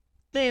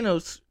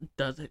Thanos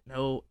doesn't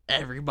know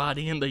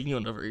everybody in the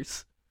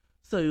universe.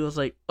 So he was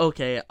like,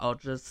 okay, I'll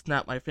just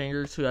snap my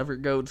fingers, whoever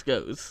goes,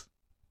 goes.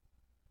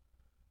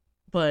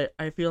 But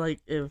I feel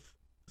like if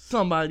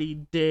somebody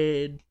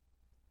did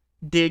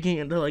digging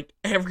into, like,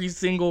 every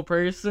single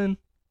person,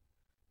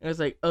 and it's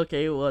like,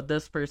 okay, well,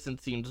 this person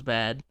seems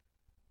bad.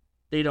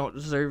 They don't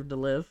deserve to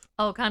live.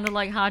 Oh, kind of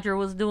like Hydra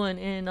was doing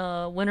in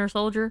Winter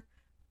Soldier,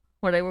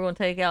 where they were going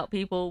to take out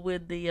people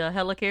with the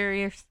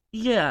helicarriers.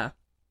 Yeah.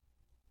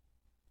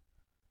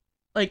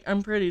 Like,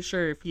 I'm pretty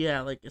sure if he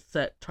had, like, a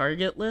set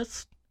target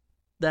list,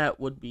 that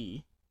would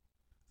be,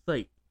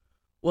 like,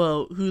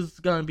 well, who's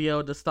gonna be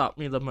able to stop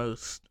me the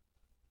most?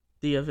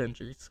 The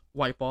Avengers.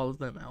 Wipe all of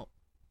them out.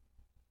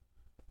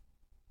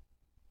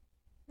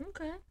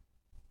 Okay.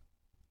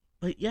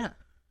 But yeah.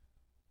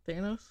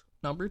 Thanos,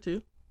 number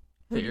 2.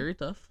 Very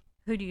tough.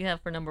 Who do you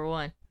have for number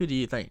 1? Who do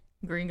you think?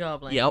 Green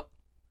Goblin. Yep.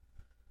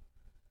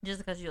 Just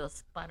because you're a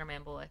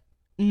Spider-Man boy.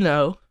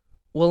 No.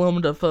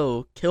 Willem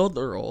Dafoe killed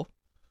the role.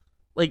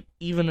 Like,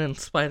 even in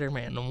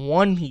Spider-Man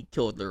 1, he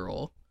killed the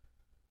role.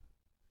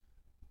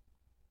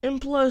 And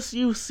plus,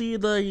 you see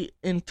the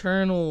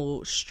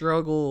internal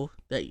struggle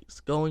that he's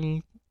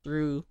going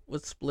through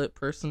with split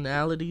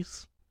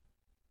personalities.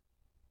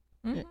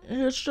 Mm-hmm.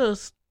 It's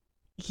just,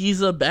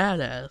 he's a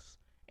badass.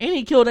 And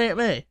he killed Aunt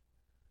May.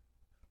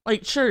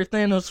 Like, sure,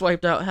 Thanos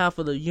wiped out half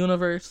of the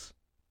universe.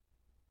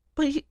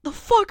 But the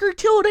fucker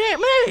killed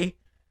Aunt May!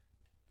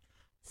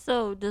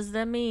 So, does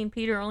that mean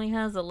Peter only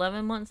has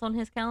 11 months on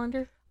his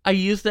calendar? I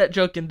used that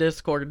joke in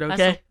Discord,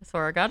 okay? That's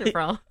where I got it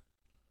from.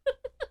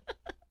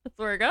 That's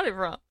where I got it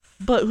from.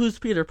 But who's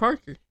Peter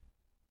Parker?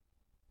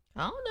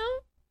 I don't know.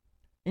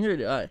 Neither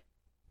do I.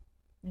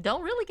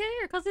 Don't really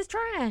care, because it's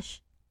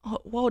trash. Oh,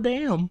 well,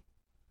 damn.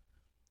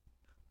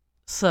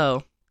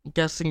 So,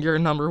 guessing your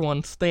number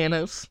 1's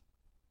Thanos?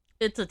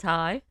 It's a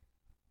tie.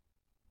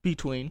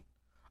 Between.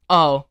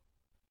 Oh.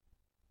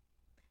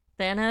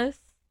 Thanos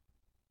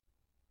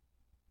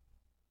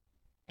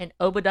and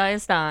Obadiah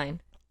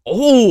Stine.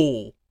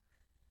 Oh!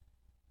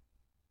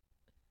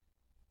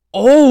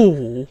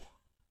 Oh!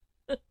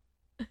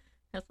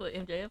 That's what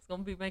MJF's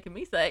gonna be making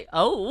me say.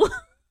 Oh!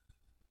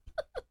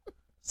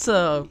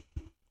 So,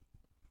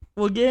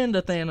 we'll get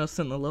into Thanos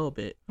in a little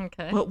bit.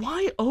 Okay. But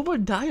why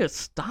Obadiah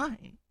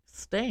Stine?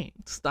 Stein?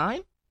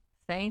 Stine?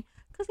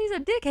 Because he's a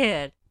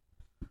dickhead.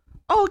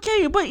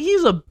 Okay, but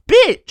he's a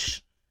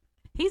bitch!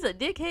 He's a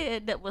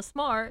dickhead that was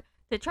smart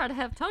to try to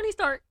have Tony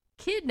Stark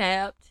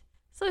kidnapped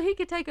so he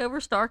could take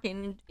over Stark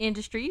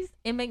Industries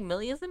and make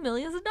millions and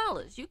millions of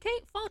dollars. You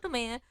can't fault a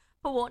man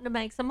for wanting to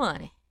make some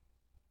money.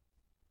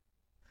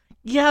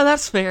 Yeah,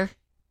 that's fair.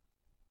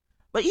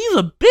 But he's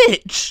a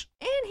bitch!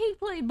 And he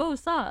played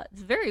both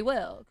sides very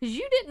well. Because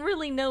you didn't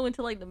really know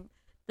until like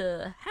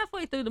the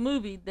halfway through the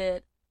movie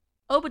that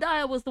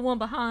Obadiah was the one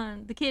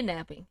behind the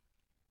kidnapping.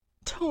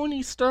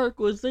 Tony Stark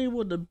was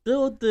able to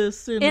build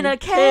this in a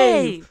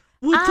cave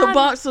with a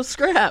box of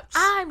scraps.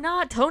 I'm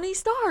not Tony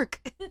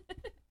Stark.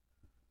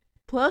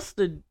 Plus,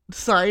 the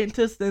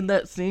scientist in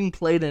that scene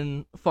played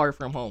in Far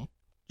From Home.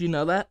 Do you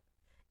know that?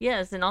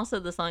 Yes, and also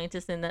the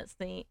scientist in that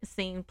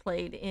scene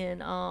played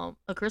in A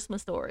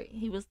Christmas Story.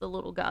 He was the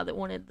little guy that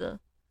wanted the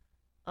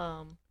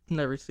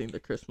Never seen The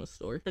Christmas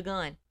Story. the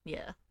gun.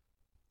 Yeah,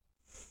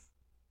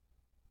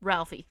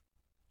 Ralphie.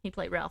 He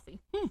played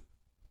Ralphie.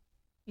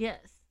 Yes.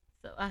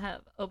 So I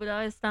have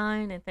Obadiah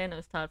Stine and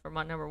Thanos tied for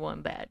my number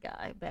 1 bad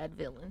guy, bad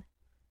villain.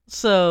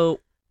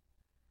 So,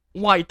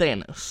 why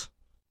Thanos?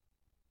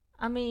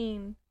 I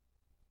mean,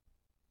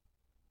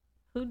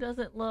 who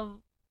doesn't love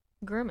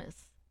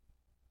Grimace?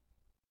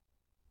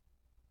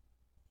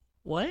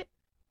 What?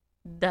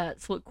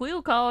 That's what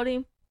Quill called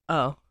him.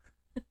 Oh.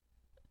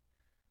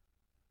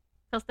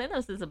 Because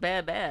Thanos is a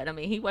bad. I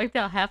mean, he wiped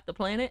out half the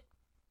planet.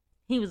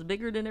 He was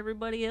bigger than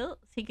everybody else.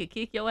 He could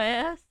kick your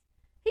ass.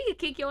 He could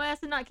kick your ass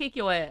and not kick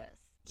your ass.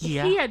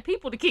 Yeah. He had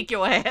people to kick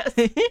your ass.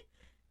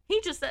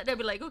 He just sat there and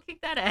be like, go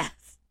kick that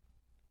ass.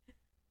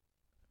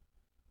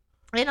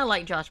 And I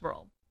like Josh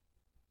Brolin.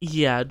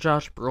 Yeah,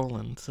 Josh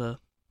Brolin's a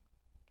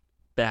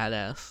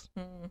badass.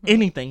 Mm-hmm.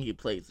 Anything he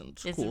plays in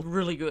is It's cool.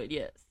 really good,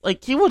 yes.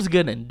 Like, he was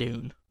good in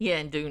Dune. Yeah,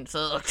 and Dune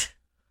sucked.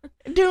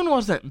 Dune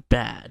wasn't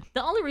bad.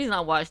 The only reason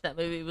I watched that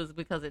movie was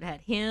because it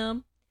had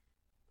him,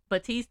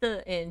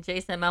 Batista, and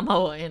Jason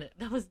Momoa in it.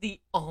 That was the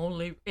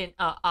only... And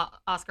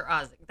Oscar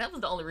Isaac. That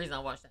was the only reason I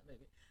watched that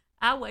movie.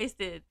 I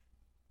wasted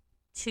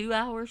 3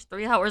 hours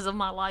of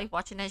my life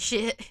watching that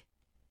shit.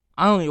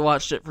 I only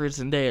watched it for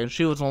Zendaya, and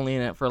she was only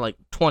in it for like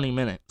 20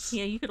 minutes.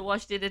 Yeah, you could have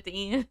watched it at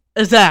the end.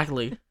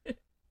 Exactly.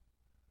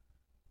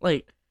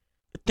 Like,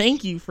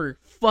 thank you for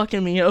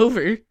fucking me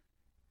over.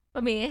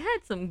 I mean, it had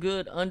some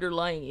good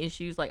underlying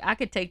issues. Like, I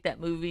could take that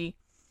movie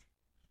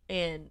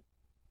and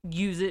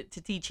use it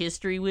to teach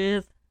history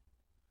with.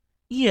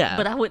 Yeah.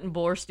 But I wouldn't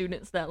bore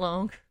students that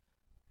long.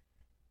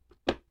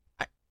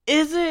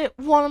 Is it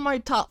one of my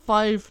top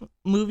 5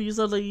 movies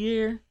of the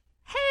year?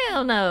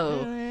 Hell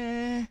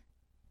no.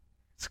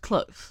 It's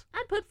close.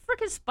 I'd put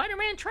frickin'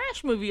 Spider-Man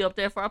trash movie up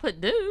there before I put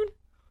Dune.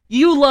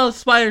 You love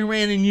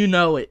Spider-Man and you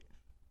know it.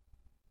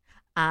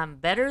 I'm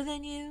better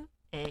than you,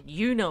 and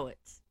you know it.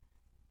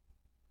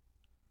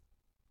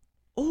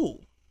 Oh,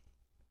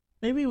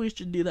 maybe we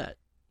should do that.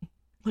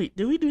 Wait,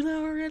 did we do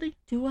that already?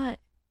 Do what?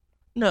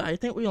 No, I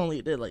think we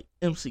only did, like,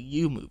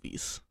 MCU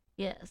movies.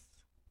 Yes.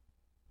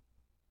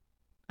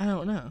 I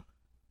don't know.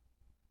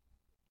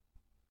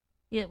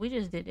 Yeah, we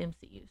just did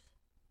MCUs.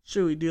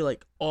 Should we do,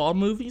 like, all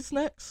movies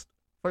next?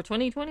 For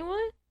 2021?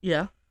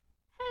 Yeah.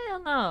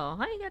 Hell no.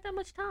 I ain't got that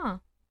much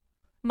time.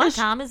 My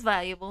time is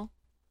valuable.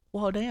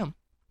 Well, damn.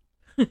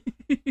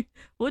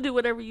 We'll do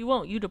whatever you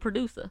want. You the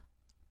producer.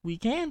 We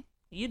can.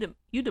 You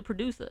the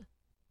producer.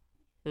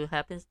 Who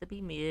happens to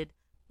be mid,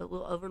 but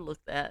we'll overlook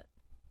that.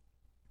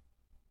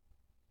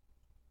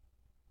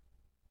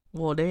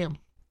 Well, damn.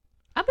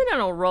 I've been on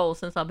a roll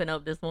since I've been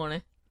up this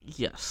morning.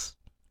 Yes.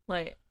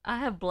 Like, I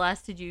have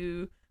blasted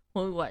you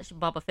when we watched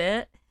Boba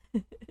Fett.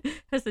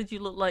 I said you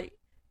look like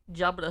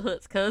Jabba the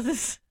Hutt's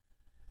cousins.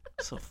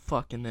 It's a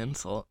fucking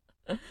insult.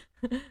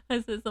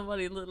 I said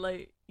somebody looked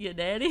like your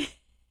daddy.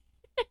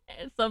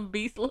 And some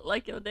beast looked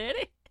like your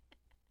daddy.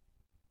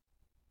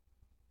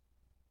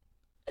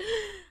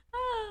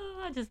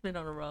 Oh, I've just been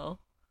on a roll.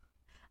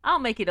 I'll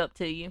make it up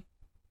to you.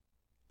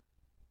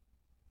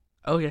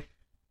 Okay.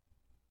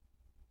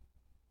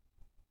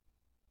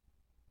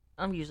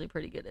 I'm usually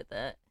pretty good at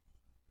that.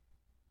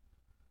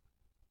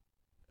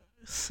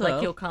 So, Like,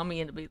 he'll call me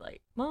in to be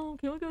like, Mom,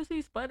 can we go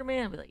see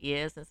Spider-Man? I'll be like,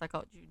 yeah, since I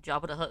called you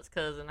Jabba the Hutt's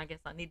cousin, I guess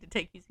I need to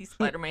take you to see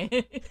Spider-Man.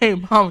 hey,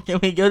 Mom, can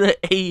we go to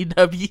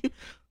AEW?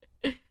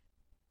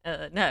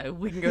 No,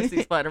 we can go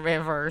see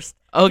Spider-Man first.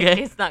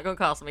 Okay. It's not going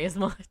to cost me as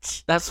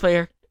much. That's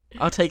fair.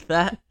 I'll take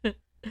that.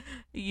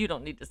 You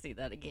don't need to see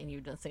that again.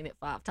 You've done seen it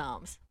 5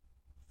 times.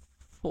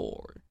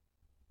 4.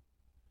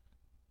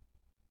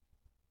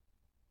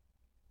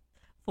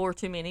 4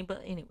 too many,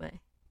 but anyway.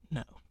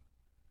 No.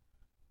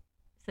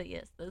 So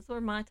yes, those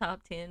were my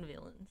top 10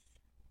 villains.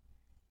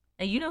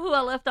 And you know who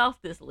I left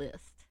off this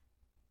list?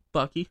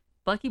 Bucky.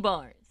 Bucky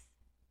Barnes.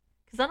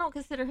 Because I don't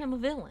consider him a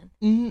villain.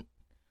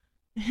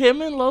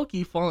 Him and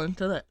Loki fall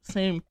into that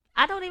same...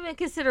 I don't even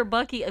consider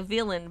Bucky a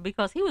villain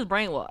because he was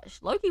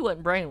brainwashed. Loki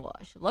wasn't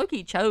brainwashed.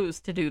 Loki chose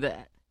to do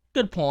that.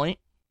 Good point.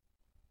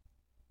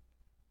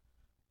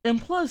 And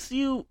plus,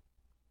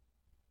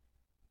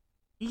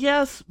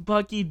 yes,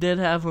 Bucky did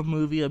have a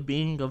movie of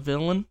being a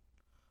villain,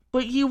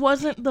 but he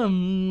wasn't the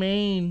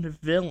main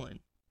villain.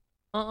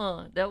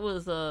 That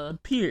was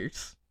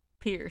Pierce.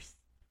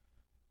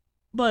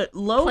 But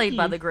Loki... played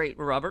by the great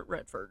Robert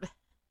Redford.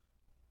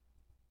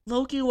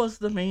 Loki was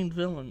the main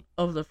villain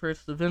of the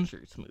first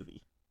Avengers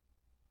movie.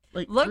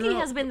 Like, Loki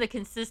has been the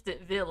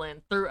consistent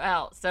villain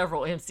throughout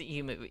several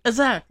MCU movies.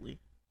 Exactly.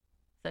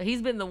 So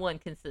he's been the one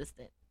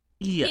consistent.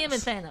 Yes. Him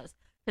and Thanos.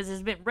 Because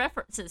there's been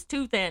references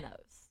to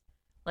Thanos.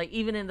 Like,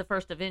 even in the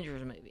first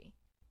Avengers movie.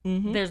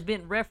 Mm-hmm. There's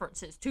been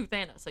references to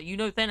Thanos. So you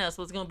know Thanos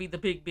was going to be the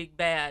big, big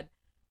bad.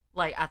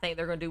 Like, I think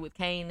they're going to do with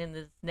Kane in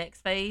this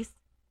next phase.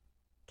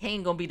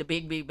 Kane going to be the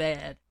big, big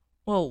bad.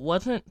 Well,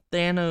 wasn't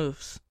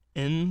Thanos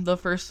in the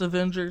first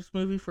Avengers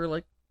movie for,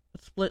 like, a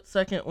split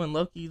second when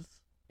Loki's...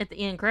 At the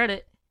end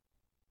credit.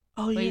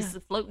 Oh, Where yeah. he's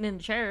floating in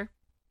the chair.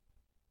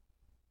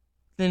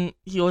 Then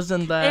he was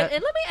in that...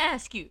 And let me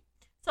ask you.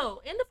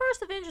 So, in the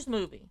first Avengers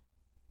movie,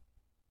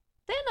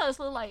 Thanos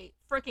looked like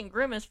freaking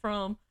Grimace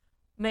from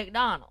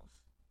McDonald's.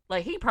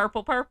 Like, he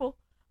purple.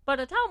 By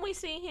the time we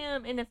see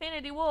him in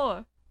Infinity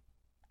War,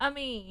 I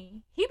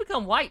mean, he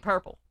become white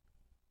purple.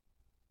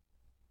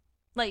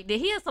 Like,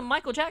 did he have some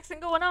Michael Jackson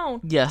going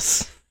on?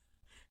 Yes.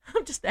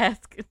 I'm just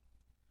asking.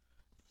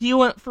 He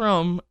went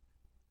from,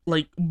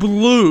 like,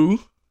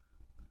 blue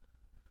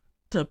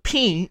to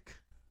pink.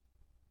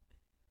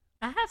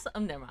 I have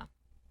some. Never mind.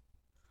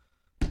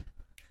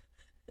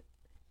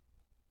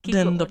 Keep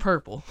Then going. the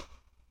purple.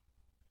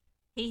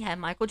 He had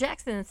Michael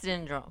Jackson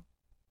syndrome.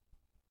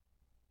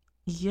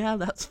 Yeah,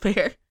 that's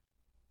fair.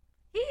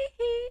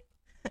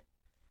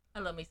 I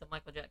love me some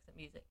Michael Jackson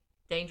music.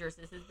 Dangerous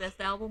is his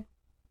best album.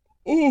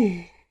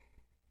 Ooh.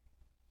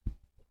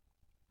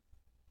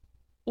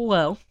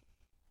 Well,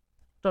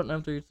 don't know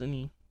if there's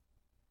anything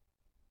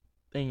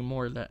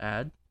more to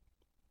add.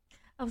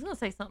 I was going to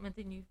say something and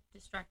then you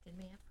distracted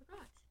me. I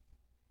forgot.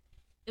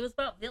 It was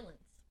about villains.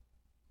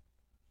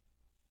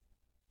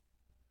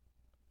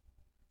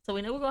 So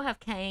we know we're going to have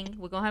Kang.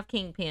 We're going to have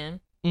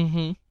Kingpin.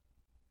 Mm-hmm.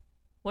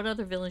 What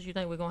other villains you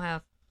think we're going to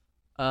have?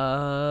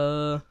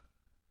 I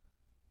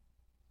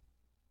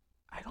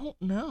don't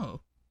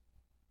know.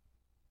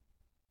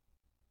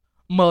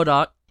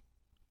 MODOK.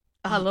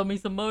 I love me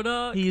some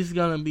MODOK. He's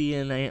gonna be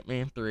in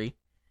Ant-Man 3.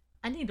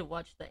 I need to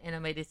watch the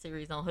animated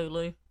series on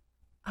Hulu.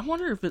 I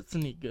wonder if it's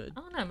any good.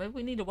 I don't know. Maybe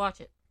we need to watch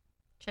it.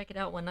 Check it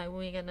out one night when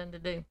we ain't got nothing to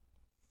do.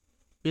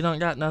 We don't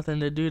got nothing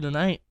to do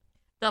tonight.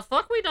 The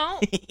fuck we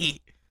don't?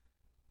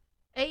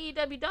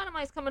 AEW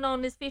Dynamite's coming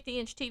on this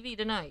 50-inch TV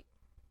tonight.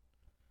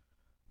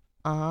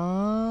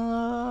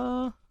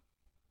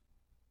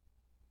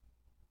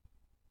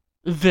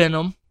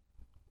 Venom.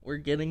 We're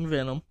getting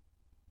Venom.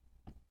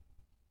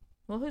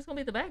 Well, who's gonna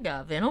be the bad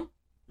guy? Venom?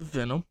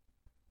 Venom.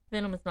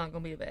 Venom is not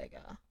gonna be a bad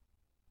guy.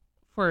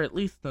 For at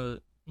least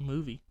the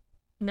movie.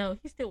 No,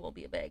 he still won't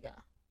be a bad guy.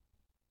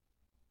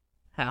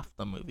 Half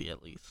the movie,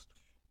 at least.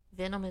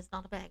 Venom is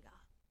not a bad guy.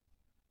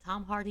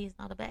 Tom Hardy is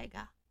not a bad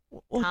guy.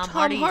 Well, Tom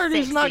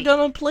Hardy's sexy. not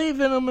gonna play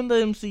Venom in the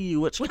MCU,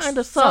 which kind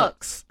of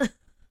sucks.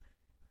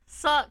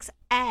 Sucks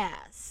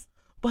ass.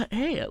 But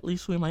hey, at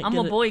least we might I'm get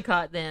gonna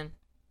boycott then.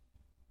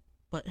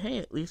 But hey,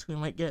 at least we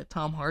might get a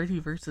Tom Hardy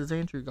versus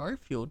Andrew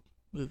Garfield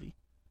movie,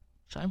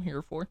 which I'm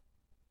here for.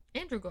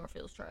 Andrew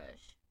Garfield's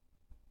trash.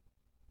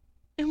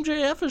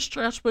 MJF is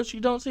trash, but you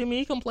don't see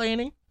me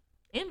complaining.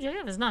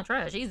 MJF is not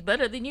trash. He's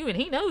better than you, and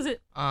he knows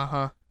it.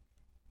 Uh-huh.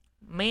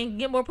 Man can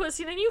get more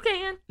pussy than you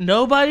can.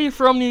 Nobody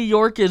from New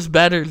York is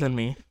better than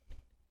me.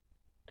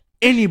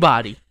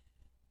 Anybody.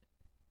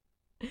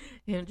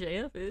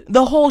 MJF is.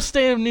 The whole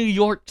state of New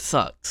York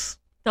sucks.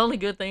 The only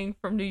good thing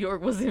from New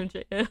York was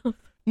MJF.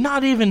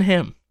 Not even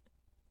him.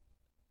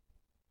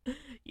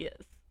 Yes.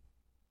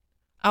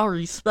 I'll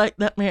respect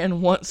that man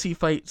once he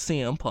fights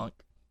CM Punk.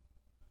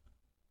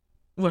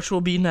 Which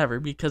will be never,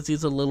 because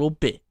he's a little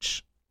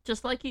bitch.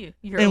 Just like you.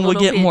 You're and a we'll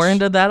little get bitch. more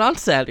into that on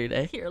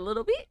Saturday. You're a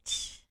little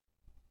bitch.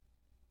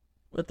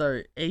 With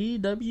our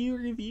AEW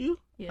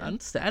review Yeah. on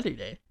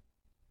Saturday.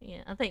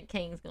 Yeah, I think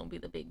Kang's gonna be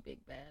the big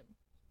bad.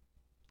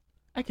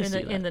 I can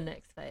see that. In the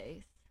next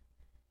phase.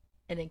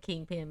 And then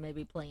Kingpin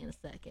maybe playing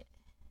second.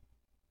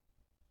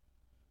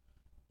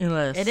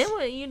 Unless... And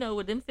then, you know,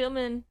 with them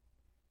filming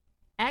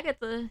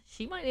Agatha,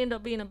 she might end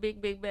up being a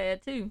big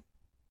bad, too.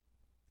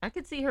 I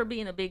could see her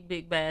being a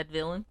big bad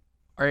villain.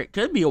 Or it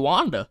could be a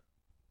Wanda.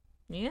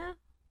 Yeah.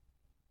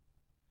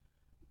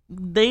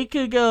 They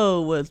could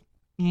go with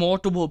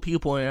multiple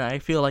people, and I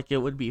feel like it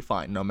would be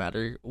fine no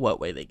matter what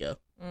way they go.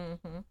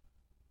 Mm-hmm.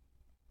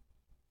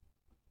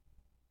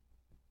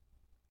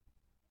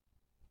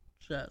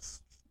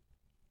 Just...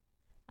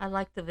 I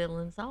like the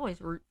villains. I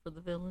always root for the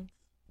villains.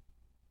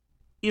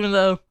 Even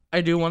though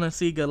I do want to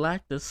see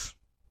Galactus.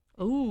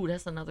 Ooh,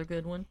 that's another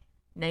good one.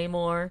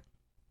 Namor.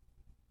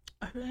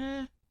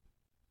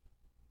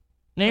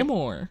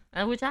 Namor.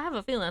 Which I have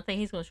a feeling I think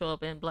he's going to show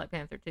up in Black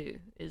Panther 2,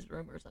 is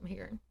rumors I'm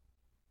hearing.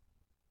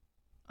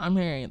 I'm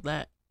hearing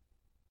that.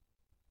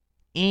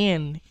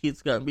 And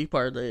he's going to be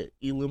part of the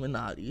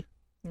Illuminati.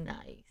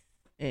 Nice.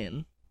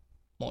 In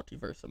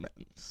Multiverse of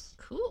Madness.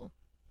 Cool.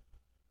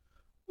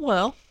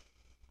 Well,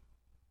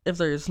 if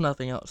there's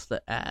nothing else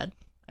to add,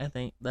 I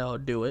think that'll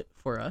do it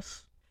for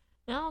us.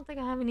 I don't think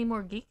I have any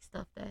more geek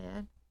stuff to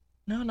add.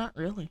 No, not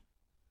really.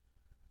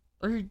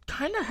 There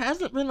kind of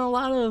hasn't been a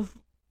lot of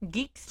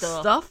geek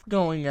stuff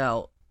going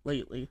out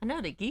lately. I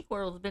know the geek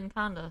world's been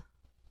kind of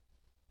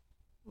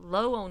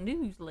low on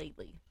news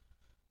lately.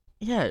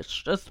 Yeah,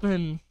 it's just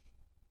been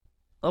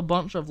a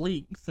bunch of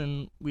leaks,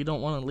 and we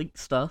don't want to leak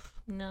stuff.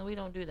 No, we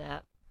don't do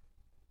that.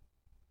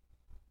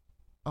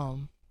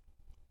 So,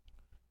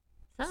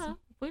 if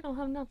we don't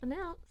have nothing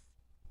else,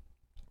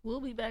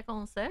 we'll be back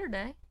on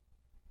Saturday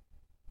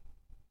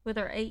with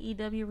our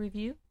AEW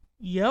review.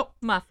 Yep.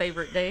 My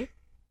favorite day.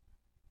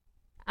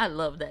 I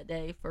love that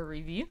day for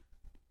review.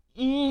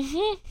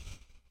 Mm-hmm.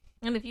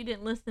 And if you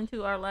didn't listen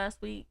to our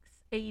last week's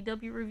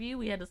AEW review,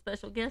 we had a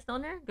special guest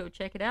on there. Go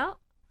check it out.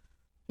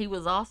 He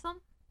was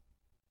awesome.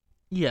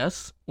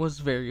 Yes, was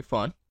very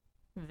fun.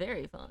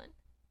 Very fun.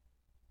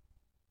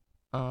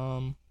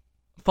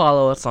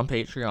 Follow us on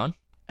Patreon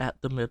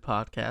at the Mid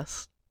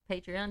Podcast.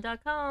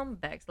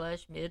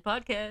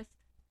 Patreon.com/midpodcast.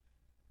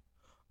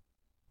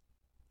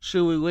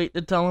 Should we wait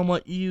to tell them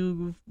what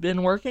you've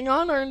been working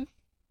on, or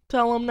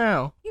tell them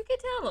now? You can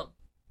tell them.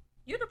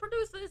 You're the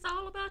producer. It's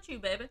all about you,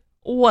 baby.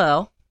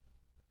 Well,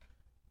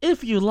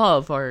 if you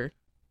love our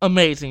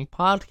amazing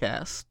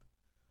podcast,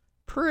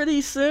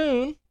 pretty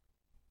soon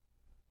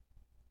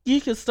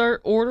you can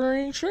start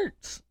ordering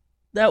shirts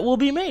that will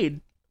be made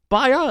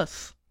by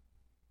us.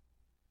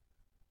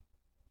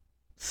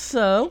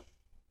 So,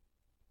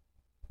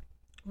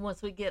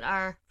 once we get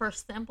our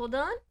first sample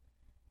done,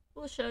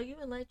 we'll show you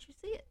and let you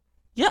see it.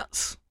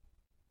 Yes.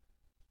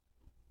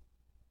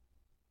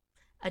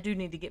 I do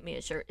need to get me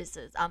a shirt. It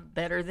says, "I'm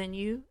better than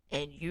you,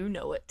 and you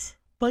know it."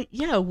 But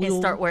yeah, we'll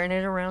start wearing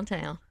it around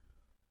town.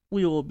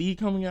 We will be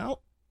coming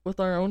out with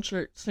our own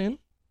shirt soon.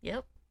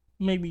 Yep.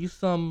 Maybe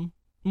some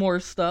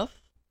more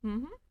stuff.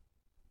 Mm-hmm.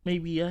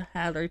 Maybe a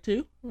hat or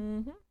two.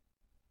 Mm-hmm.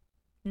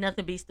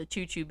 Nothing beats the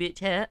Choo Choo Bitch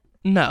hat.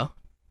 No.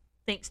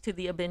 Thanks to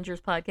the Avengers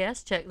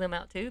podcast. Check them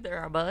out too. They're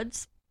our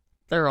buds.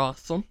 They're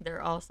awesome.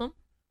 They're awesome.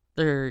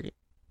 They're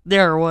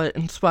what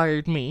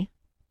inspired me.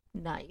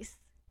 Nice.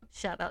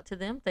 Shout out to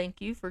them. Thank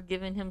you for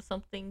giving him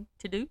something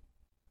to do.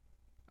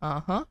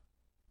 Uh-huh.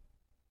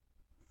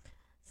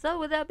 So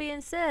with that being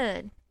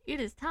said,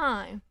 it is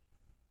time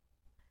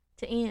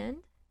to end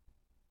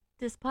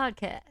this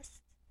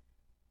podcast.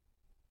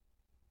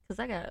 Because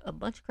I got a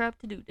bunch of crap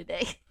to do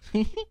today.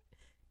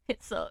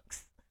 It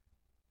sucks.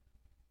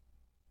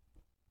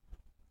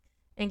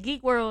 In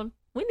Geek World,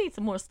 we need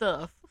some more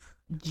stuff.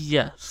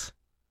 Yes.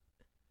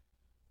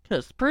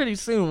 Because pretty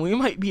soon we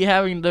might be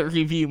having to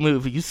review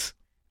movies.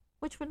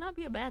 Which would not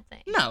be a bad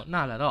thing. No,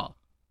 not at all.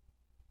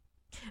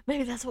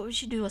 Maybe that's what we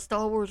should do, a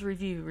Star Wars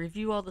review.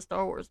 Review all the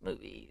Star Wars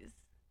movies.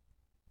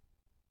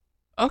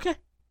 Okay.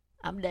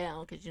 I'm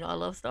down, because, I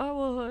love Star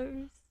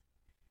Wars.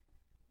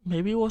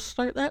 Maybe we'll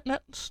start that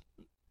next.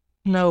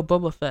 No,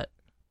 Boba Fett.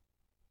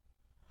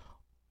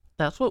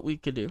 That's what we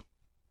could do.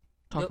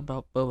 Talk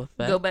about Boba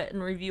Fett. Go back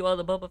and review all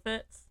the Boba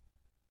Fetts.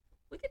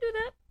 We could do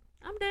that.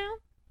 I'm down.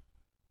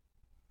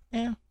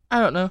 Yeah. I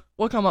don't know.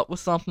 We'll come up with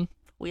something.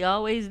 We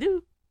always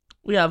do.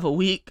 We have a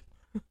week.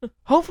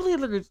 Hopefully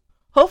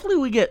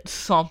we get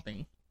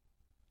something.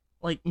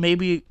 Like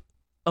maybe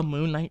a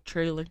Moon Knight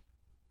trailer.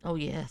 Oh,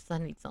 yes. I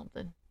need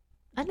something.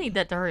 I need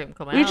that to hurry up and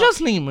come out. We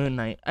just need Moon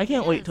Knight. I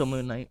can't wait till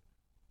Moon Knight.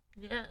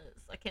 Yes.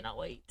 I cannot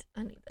wait.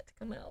 I need that to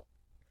come out.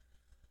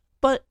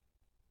 But,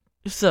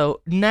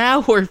 so,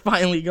 now we're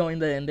finally going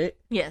to end it.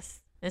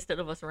 Yes. Instead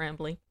of us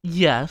rambling.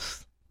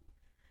 Yes.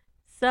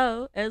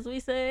 So, as we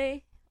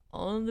say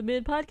on the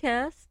Mid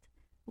Podcast,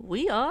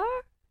 we are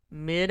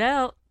Mid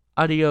Out.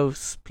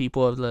 Adios,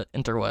 people of the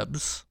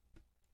interwebs.